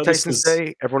 What did Mike Tyson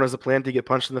say? Everyone has a plan to get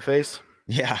punched in the face.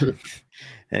 Yeah.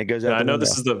 And it goes out. I know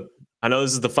this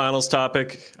is the finals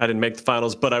topic. I didn't make the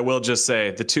finals, but I will just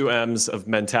say the 2 M's of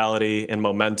mentality and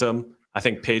momentum. I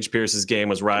think Paige Pierce's game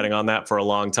was riding on that for a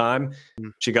long time.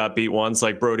 She got beat once,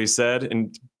 like Brodie said,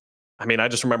 and I mean, I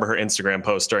just remember her Instagram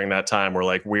posts during that time were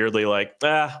like weirdly like,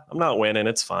 I'm not winning.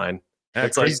 It's fine.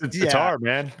 It's like like the guitar,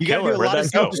 man. You got to do a Where'd lot of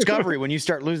that go? self-discovery when you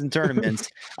start losing tournaments.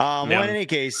 Well, in any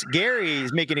case, Gary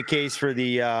is making a case for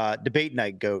the debate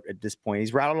night GOAT at this point.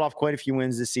 He's rattled off quite a few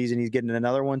wins this season. He's getting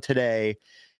another one today.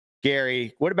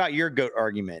 Gary, what about your GOAT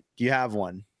argument? Do you have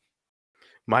one?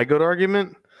 My GOAT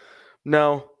argument?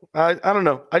 No, I don't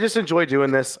know. I just enjoy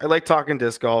doing this. I like talking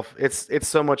disc golf. It's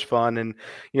so much fun, and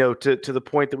to the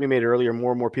point that we made earlier,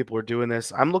 more and more people are doing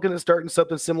this. I'm looking at starting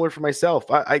something similar for myself.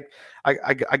 I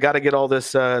got to get all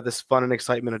this this fun and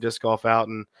excitement of disc golf out,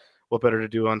 and what better to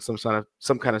do on some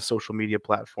kind of social media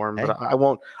platform? Hey. But I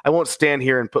won't stand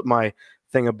here and put my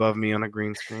thing above me on a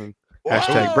green screen.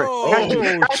 Hashtag bring it on,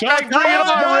 Rich.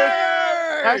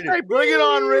 Hashtag bring it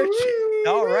on, Rich.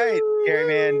 All right, Gary,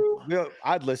 man,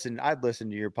 I'd listen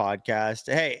to your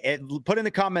podcast. Hey, put in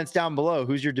the comments down below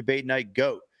who's your debate night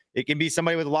GOAT. It can be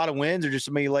somebody with a lot of wins or just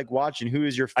somebody you like watching. Who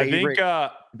is your favorite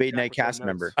debate night cast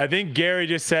member? I think Gary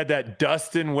just said that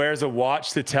Dustin wears a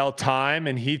watch to tell time,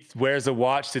 and he wears a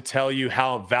watch to tell you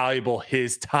how valuable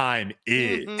his time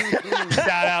is.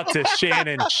 Shout out to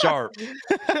Shannon Sharp.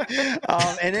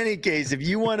 In any case, if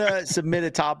you want to submit a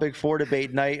topic for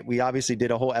debate night, we obviously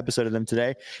did a whole episode of them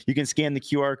today. You can scan the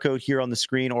QR code here on the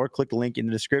screen or click the link in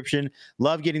the description.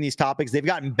 Love getting these topics. They've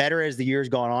gotten better as the year's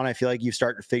gone on. I feel like you've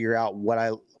started to figure out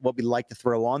what we like to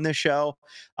throw on this show.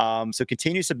 So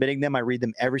continue submitting them. I read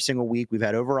them every single week. We've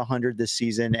had over 100 this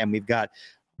season, and we've got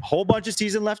a whole bunch of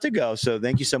season left to go. So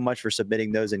thank you so much for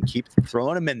submitting those, and keep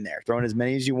throwing them in there. Throwing as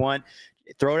many as you want.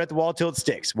 Throw it at the wall till it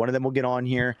sticks. One of them will get on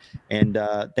here. And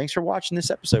thanks for watching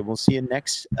this episode. We'll see you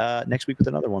next week with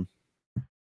another one.